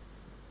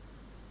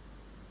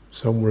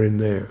 Somewhere in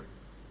there.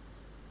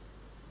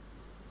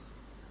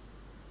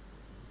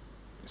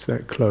 It's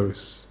that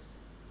close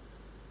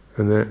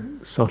and that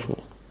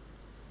subtle.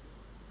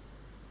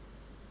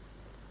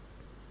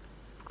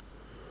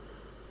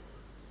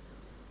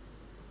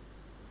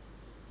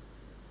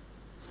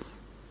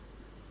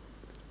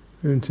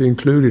 And to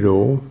include it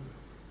all,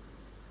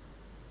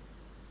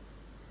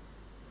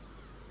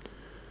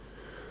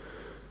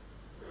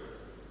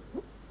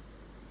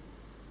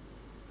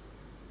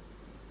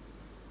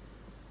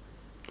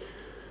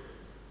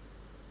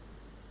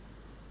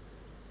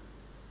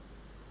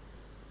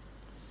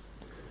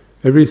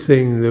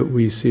 everything that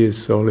we see as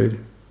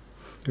solid,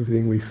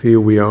 everything we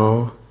feel we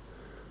are,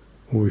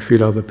 or we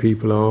feel other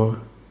people are,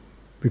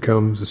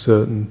 becomes a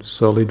certain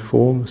solid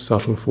form,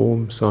 subtle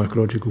form,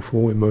 psychological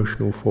form,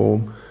 emotional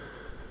form.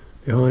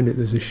 Behind it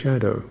there's a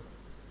shadow.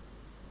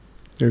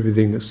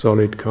 Everything that's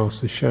solid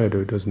casts a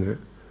shadow, doesn't it?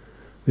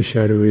 The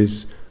shadow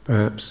is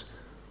perhaps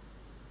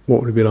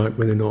what would it be like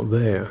when they're not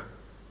there?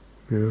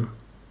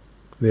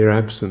 Their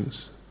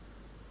absence,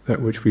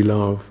 that which we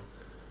love,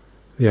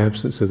 the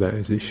absence of that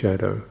is its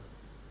shadow.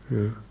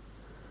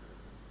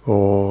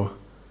 Or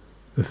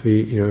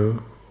the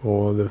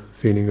or the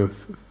feeling of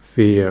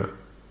fear,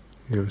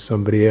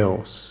 somebody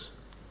else,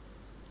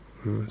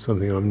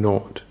 something I'm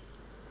not.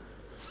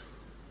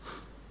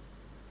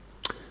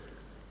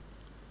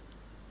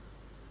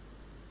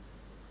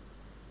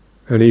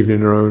 And even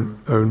in our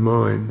own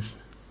minds,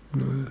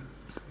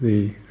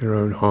 our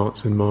own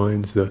hearts and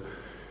minds, the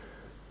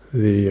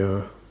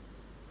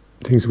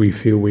things we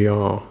feel we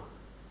are,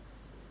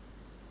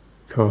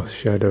 cast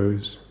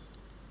shadows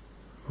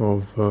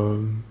of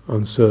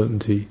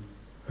uncertainty,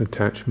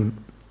 attachment.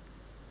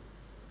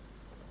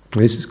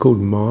 This is called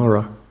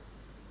Mara.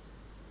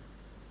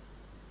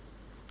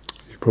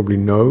 You probably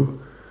know,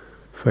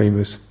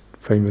 famous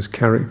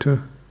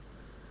character,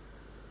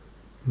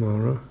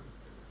 Mara.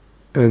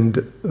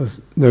 And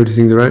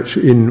noticing there are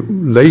actually,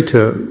 in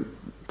later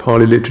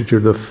Pali literature,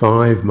 there are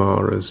 5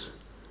 Maras.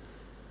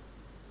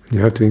 You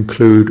have to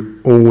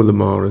include all the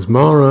Maras.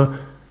 Mara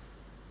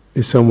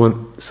is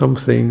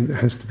something that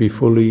has to be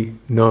fully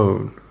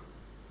known,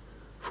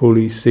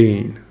 fully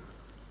seen,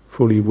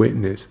 fully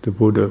witnessed. The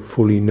Buddha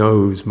fully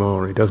knows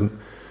Mara. He doesn't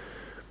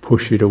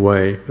push it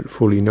away, but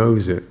fully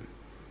knows it.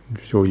 I'm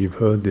sure you've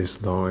heard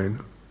this line.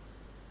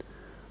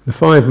 The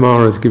 5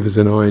 Maras give us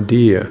an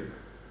idea,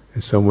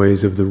 in some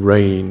ways, of the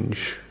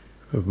range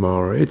of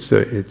Mara. It's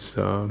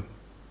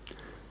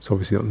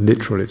obviously not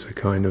literal. It's a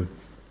kind of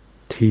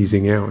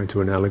teasing out into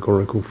an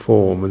allegorical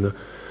form. And the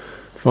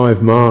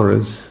 5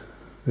 Maras,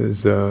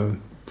 there's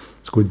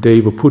it's called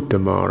Devaputta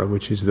Mara,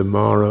 which is the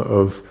Mara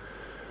of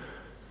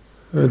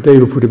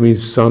Devaputta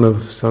means son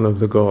of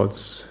the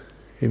gods.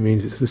 It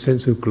means it's the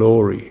sense of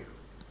glory.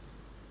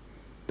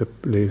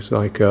 It's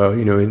like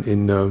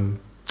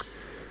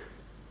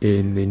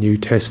in the New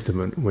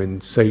Testament, when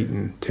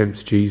Satan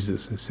tempts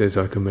Jesus and says,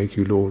 "I can make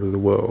you Lord of the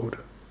world,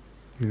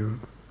 I can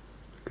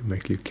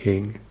make you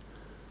king."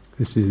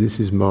 This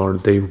is Mara,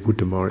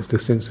 Devaputta Mara. It's the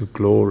sense of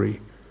glory.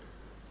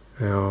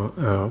 So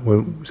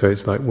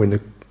it's like when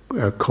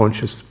our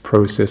conscious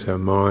process, our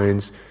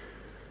minds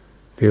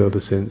feel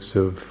the sense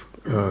of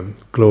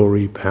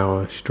glory,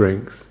 power,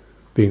 strength,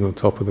 being on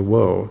top of the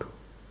world.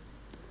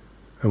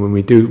 And when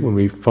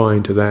we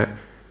find to that,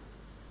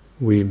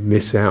 we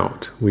miss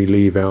out, we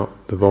leave out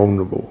the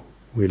vulnerable,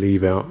 we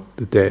leave out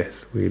the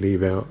death, we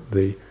leave out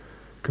the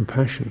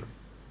compassion,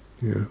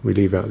 we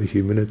leave out the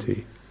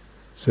humility.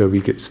 So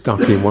we get stuck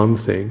in one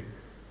thing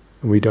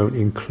and we don't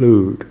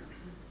include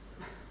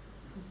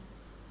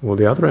all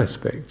the other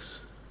aspects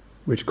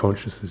which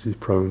consciousness is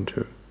prone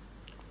to,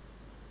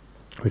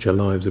 which our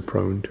lives are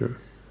prone to.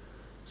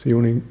 So you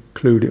want to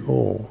include it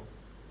all.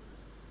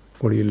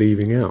 What are you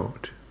leaving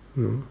out?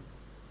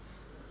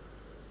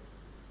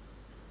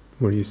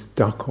 What are you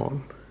stuck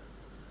on?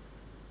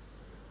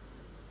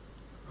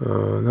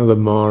 Another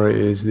Mara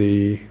is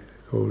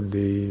called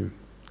the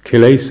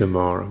Kilesa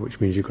Mara, which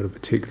means you've got a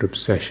particular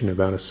obsession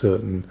about a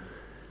certain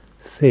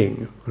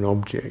thing, an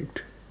object.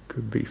 It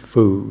could be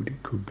food,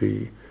 it could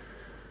be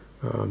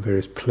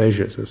various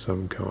pleasures of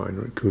some kind,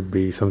 or it could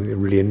be something that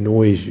really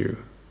annoys you,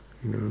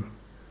 something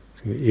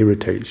that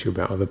irritates you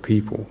about other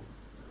people.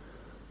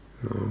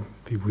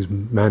 People's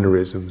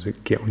mannerisms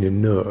that get on your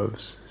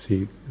nerves.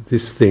 See,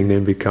 this thing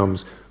then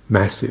becomes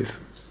massive.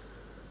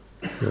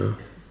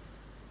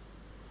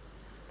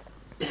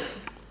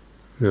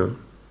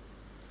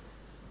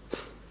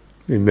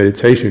 In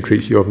meditation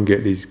retreats, you often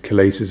get these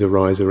kilesas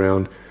arise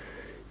around,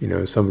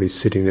 somebody's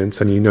sitting there and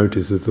suddenly you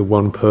notice there's the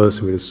one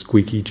person with a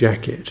squeaky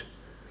jacket.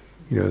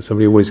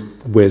 Somebody always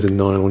wears a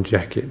nylon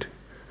jacket.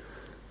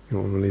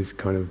 One of these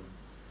kind of,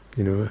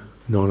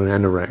 nylon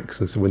anoraks.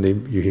 And so when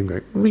you hear them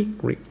go, reek,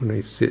 reek, when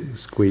they sit and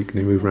squeak and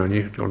they move around,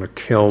 you want to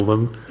kill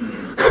them.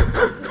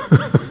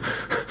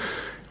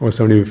 Or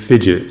somebody who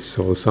fidgets,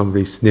 or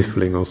somebody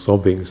sniffling or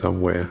sobbing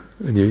somewhere,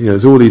 and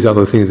there's all these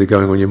other things that are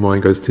going on. Your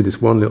mind goes to this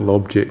one little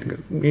object,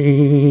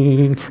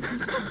 and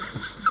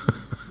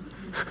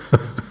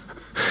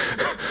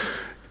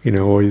goes,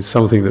 or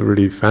something that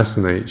really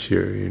fascinates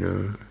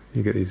you.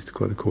 You get these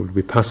what are called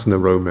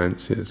vipassana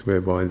romances,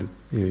 whereby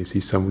you see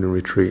someone in a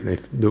retreat and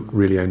they look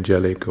really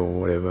angelic or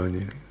whatever,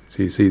 and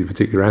so you see the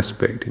particular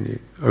aspect, and you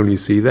only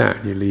see that,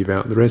 and you leave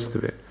out the rest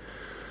of it.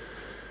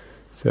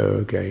 So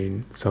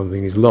again,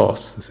 something is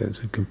lost, the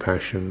sense of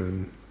compassion,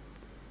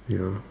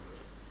 and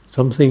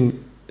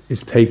something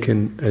is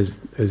taken as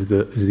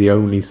the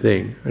only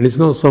thing, and it's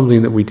not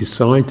something that we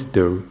decide to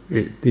do.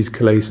 These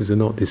kilesas are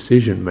not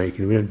decision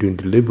making. We don't do them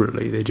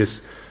deliberately.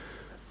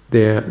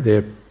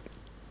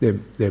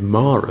 They're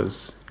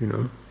maras.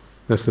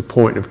 That's the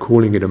point of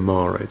calling it a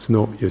mara. It's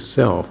not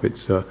yourself.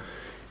 It's a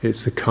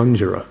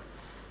conjurer,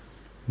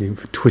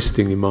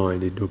 twisting your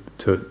mind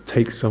to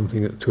take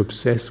something, to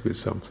obsess with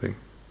something.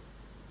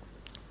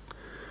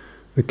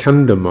 The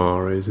Kanda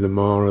Mara is the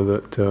Mara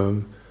that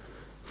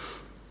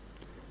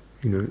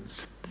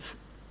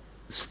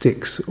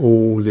sticks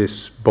all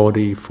this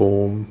body,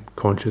 form,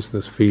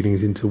 consciousness,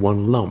 feelings into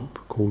one lump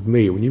called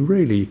me. When you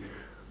really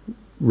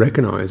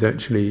recognize,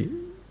 actually,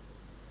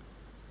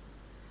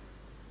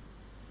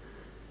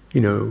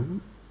 in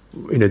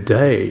a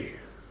day,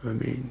 you're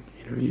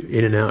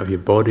in and out of your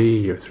body,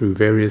 you're through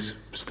various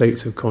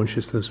states of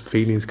consciousness,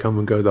 feelings come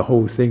and go. The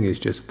whole thing is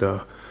just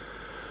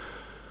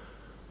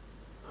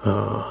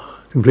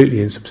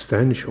completely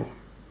insubstantial,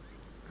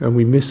 and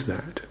we miss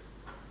that.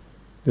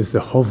 There's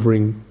the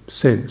hovering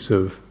sense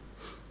of,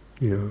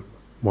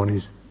 one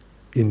is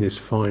in this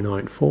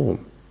finite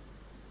form.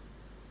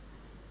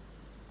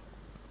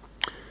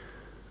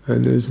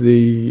 And there's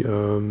the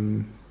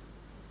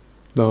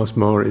last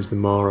Mara is the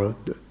Mara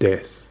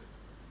death.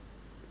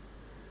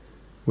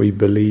 We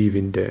believe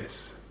in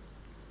death.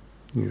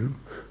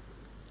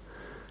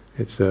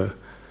 It's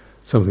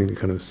something that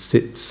kind of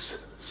sits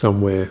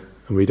somewhere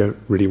and we don't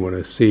really want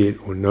to see it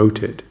or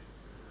note it.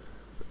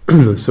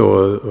 I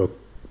saw a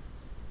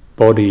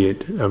body at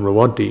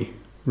Amravati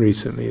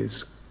recently,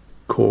 his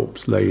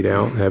corpse laid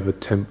out, they have a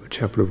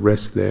chapel of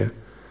rest there,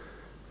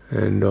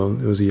 and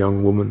there was a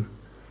young woman,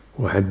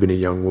 or had been a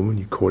young woman,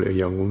 you call it a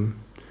young woman.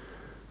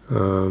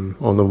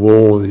 On the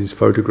wall, these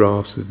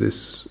photographs of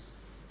this.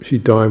 She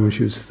died when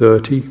she was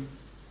 30,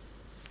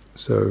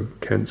 so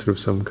cancer of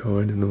some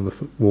kind, and on the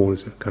wall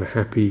is a kind of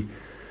happy,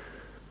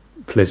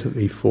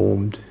 pleasantly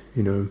formed,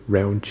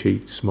 round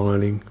cheeked,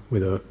 smiling,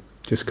 with a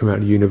just come out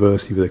of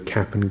university with a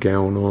cap and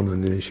gown on,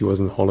 and then she was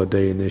on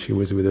holiday, and there she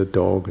was with her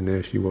dog, and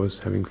there she was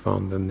having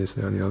fun, and this,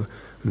 that, and the other,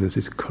 and there's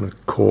this kind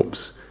of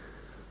corpse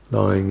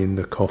lying in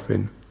the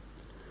coffin,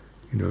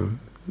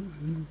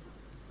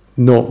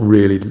 not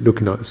really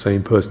looking like the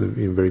same person,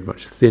 very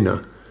much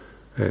thinner,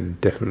 and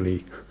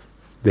definitely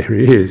there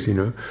he is,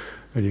 and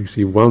you can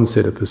see one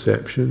set of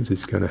perceptions,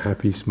 this kind of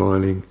happy,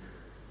 smiling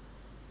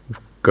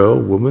girl,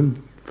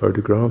 woman,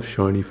 photographs,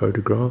 shiny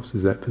photographs,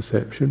 is that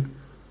perception?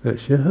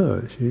 That's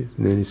her. And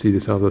then you see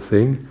this other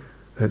thing,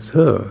 that's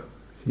her.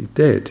 She's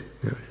dead.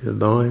 She's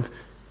alive,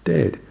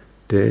 dead,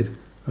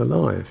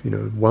 alive.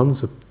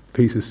 One's a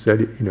piece of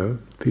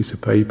piece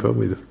of paper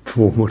with a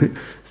form on it.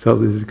 So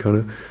this is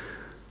kind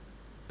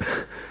of,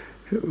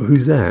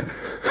 who's that?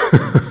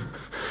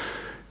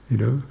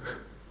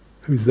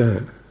 Who's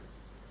that?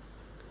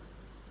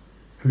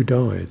 Who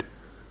died?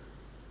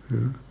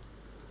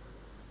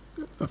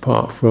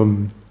 Apart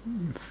from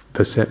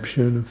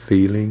perception,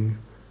 feeling,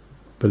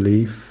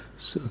 belief,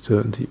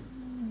 certainty,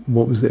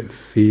 what was it?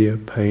 Fear,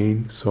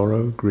 pain,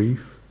 sorrow,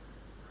 grief?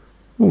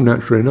 All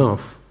natural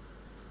enough.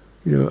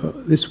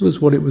 This was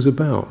what it was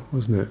about,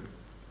 wasn't it?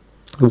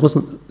 There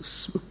wasn't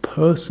a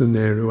person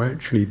there who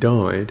actually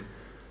died.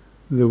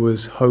 There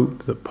was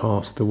hope that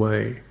passed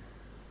away.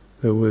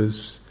 There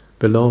was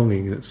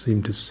belonging that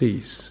seemed to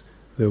cease.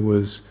 There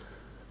was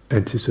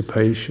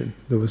anticipation.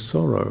 There was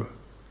sorrow.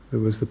 There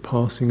was the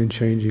passing and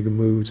changing of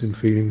moods and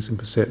feelings and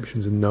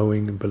perceptions and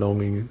knowing and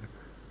belonging.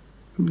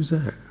 Who was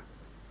that?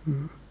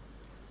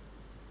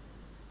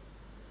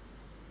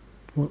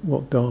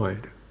 What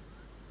died?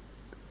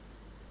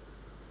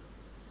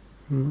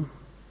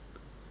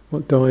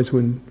 What dies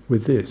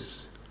with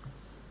this?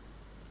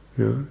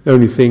 The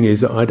only thing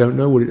is that I don't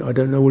know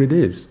what it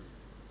is.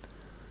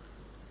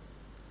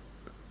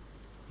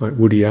 Like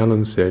Woody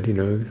Allen said,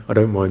 I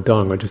don't mind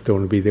dying, I just don't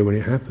want to be there when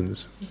it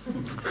happens.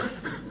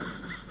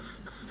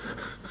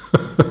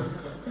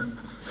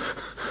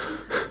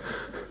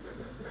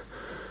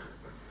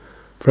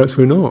 Perhaps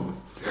we're not.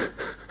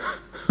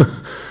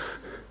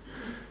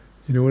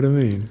 You know what I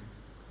mean?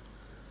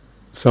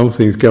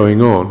 Something's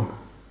going on.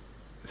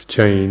 It's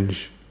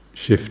change,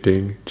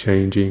 shifting,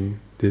 changing,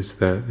 this,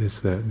 that.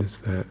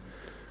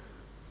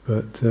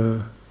 But,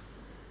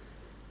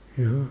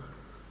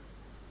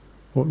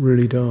 what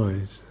really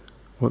dies?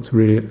 Once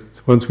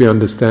we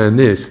understand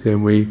this,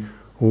 then we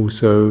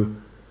also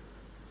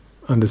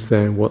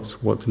understand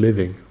what's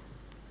living,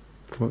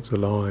 what's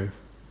alive.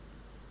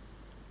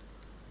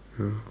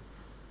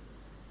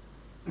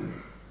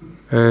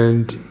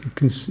 And you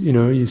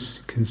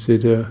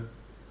consider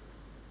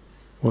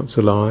what's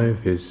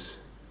alive is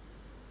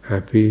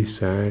happy,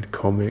 sad,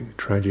 comic,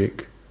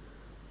 tragic,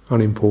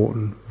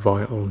 unimportant,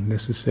 vital,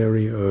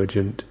 necessary,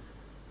 urgent,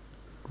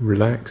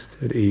 relaxed,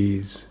 at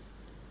ease,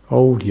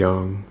 old,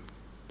 young,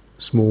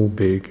 small,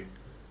 big,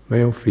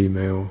 male,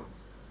 female,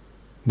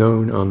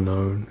 known,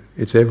 unknown.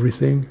 It's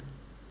everything.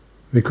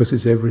 Because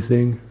it's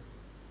everything,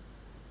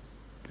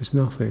 it's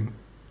nothing.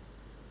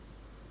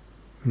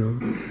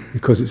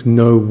 Because it's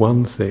no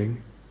one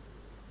thing.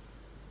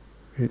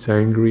 It's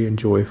angry and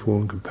joyful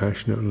and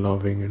compassionate and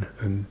loving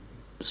and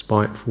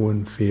spiteful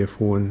and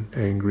fearful and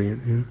angry.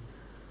 And,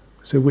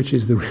 so which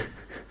is the,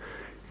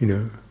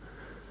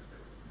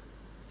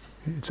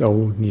 it's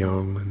old and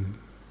young, and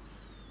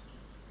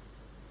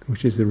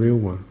which is the real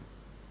one?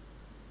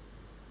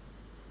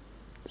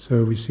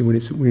 So we see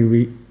when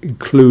we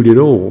include it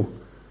all,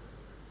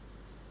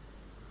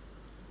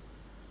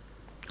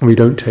 we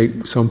don't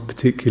take some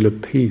particular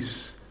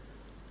piece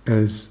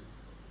as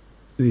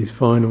the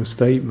final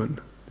statement.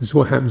 This is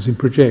what happens in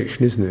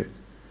projection, isn't it?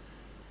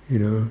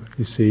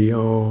 You see,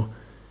 oh,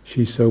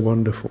 she's so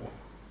wonderful.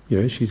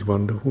 Yeah, she's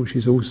wonderful.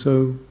 She's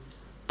also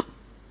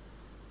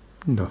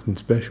nothing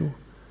special.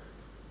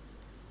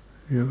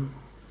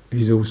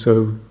 He's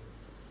also,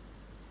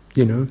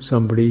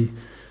 somebody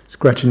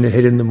scratching their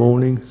head in the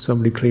morning,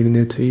 somebody cleaning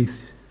their teeth,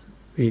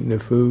 eating their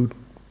food.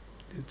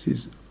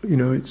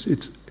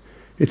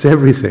 It's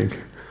everything.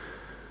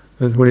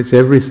 And when it's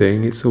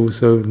everything, it's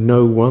also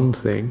no one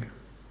thing.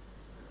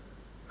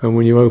 And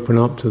when you open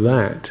up to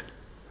that,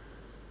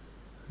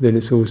 then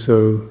it's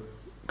also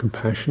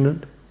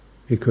compassionate,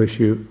 because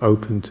you're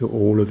open to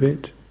all of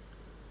it,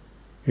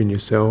 in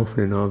yourself and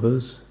in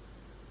others.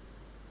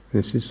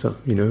 This is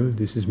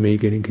this is me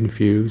getting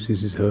confused,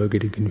 this is her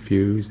getting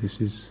confused,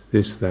 this is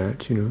this,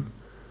 that,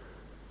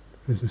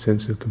 There's a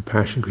sense of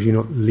compassion because you're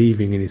not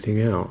leaving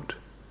anything out.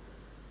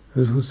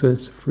 There's also a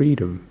sense of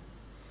freedom.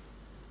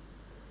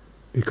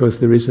 because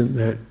there isn't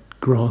that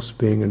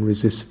grasping and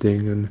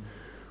resisting and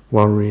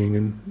worrying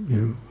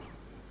and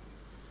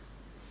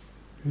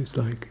it's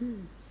like,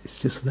 it's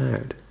just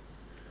that.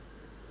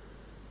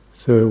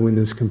 So when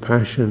there's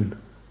compassion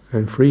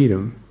and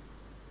freedom,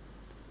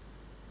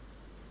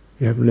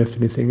 you haven't left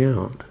anything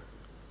out.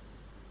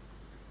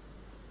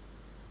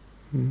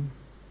 And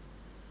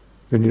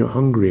you're not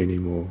hungry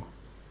anymore.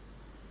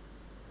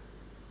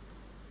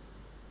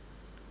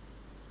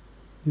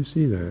 You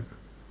see that?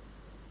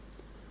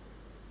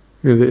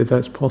 If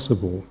that's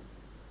possible,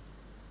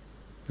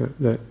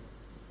 that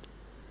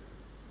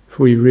if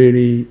we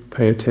really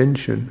pay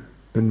attention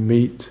and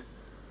meet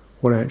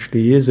what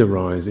actually is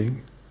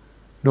arising,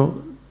 not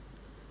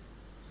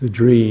the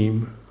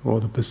dream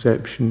or the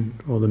perception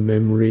or the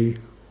memory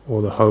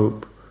or the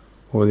hope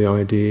or the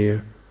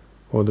idea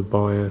or the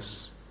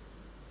bias,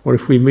 or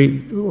if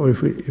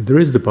there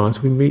is the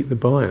bias, we meet the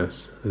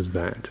bias as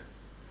that.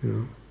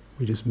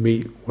 We just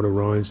meet what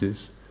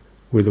arises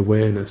with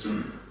awareness,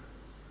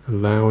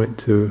 allow it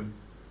to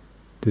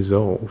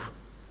dissolve.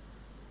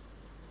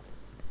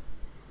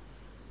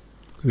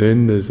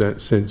 Then there's that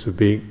sense of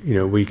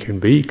being, we can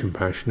be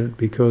compassionate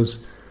because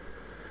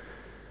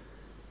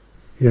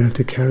you don't have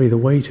to carry the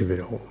weight of it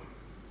all.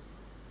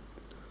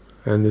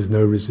 And there's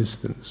no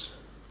resistance.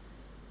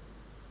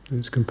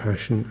 There's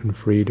compassion and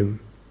freedom,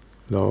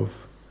 love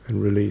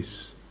and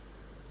release.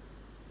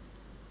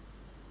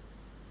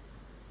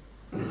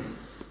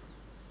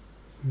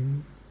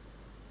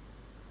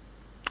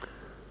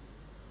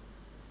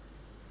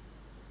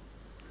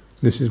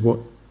 This is what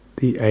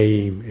the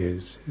aim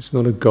is. It's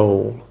not a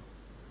goal,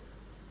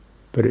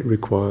 but it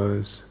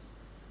requires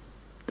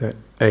that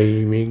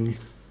aiming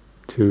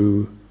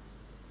to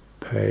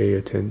pay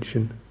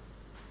attention,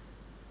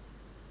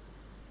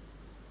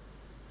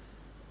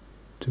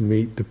 to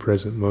meet the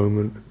present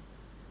moment,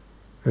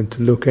 and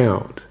to look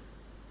out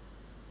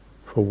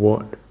for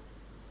what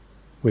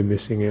we're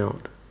missing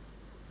out,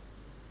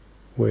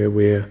 where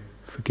we're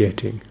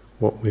forgetting,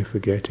 what we're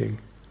forgetting.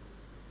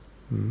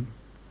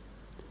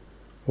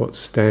 What's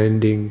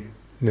standing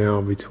now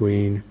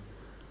between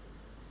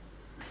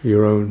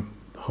your own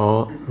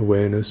heart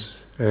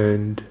awareness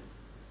and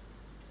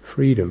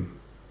freedom.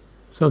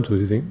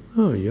 Sometimes you think,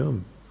 oh yeah,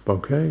 I'm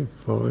okay,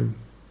 fine,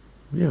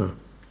 yeah,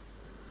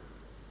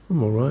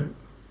 I'm alright.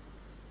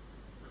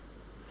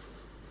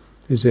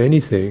 Is there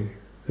anything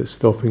that's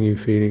stopping you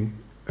feeling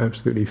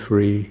absolutely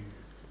free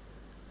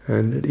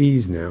and at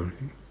ease now?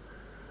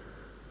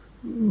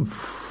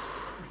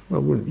 I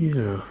wouldn't,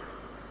 yeah.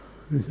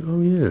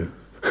 Oh yeah.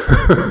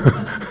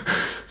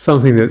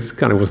 Something that's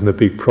kind of wasn't a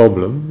big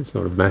problem, it's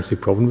not a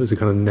massive problem, it's a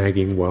kind of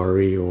nagging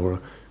worry or a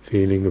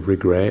feeling of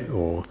regret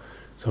or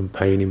some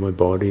pain in my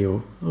body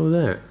or,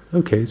 that.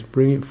 Okay, let's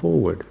bring it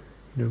forward.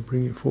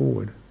 Bring it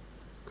forward.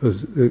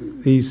 Because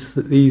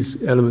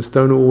these elements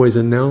don't always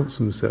announce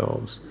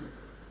themselves.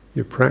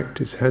 Your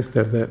practice has to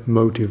have that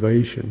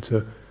motivation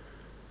to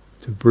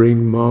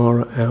bring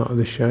Mara out of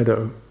the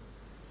shadow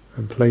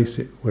and place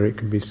it where it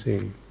can be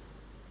seen.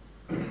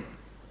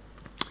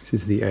 This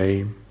is the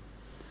aim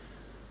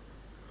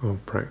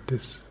of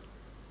practice.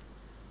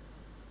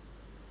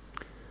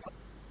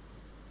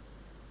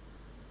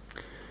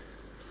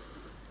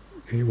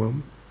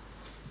 Anyone?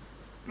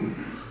 When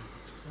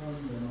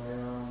I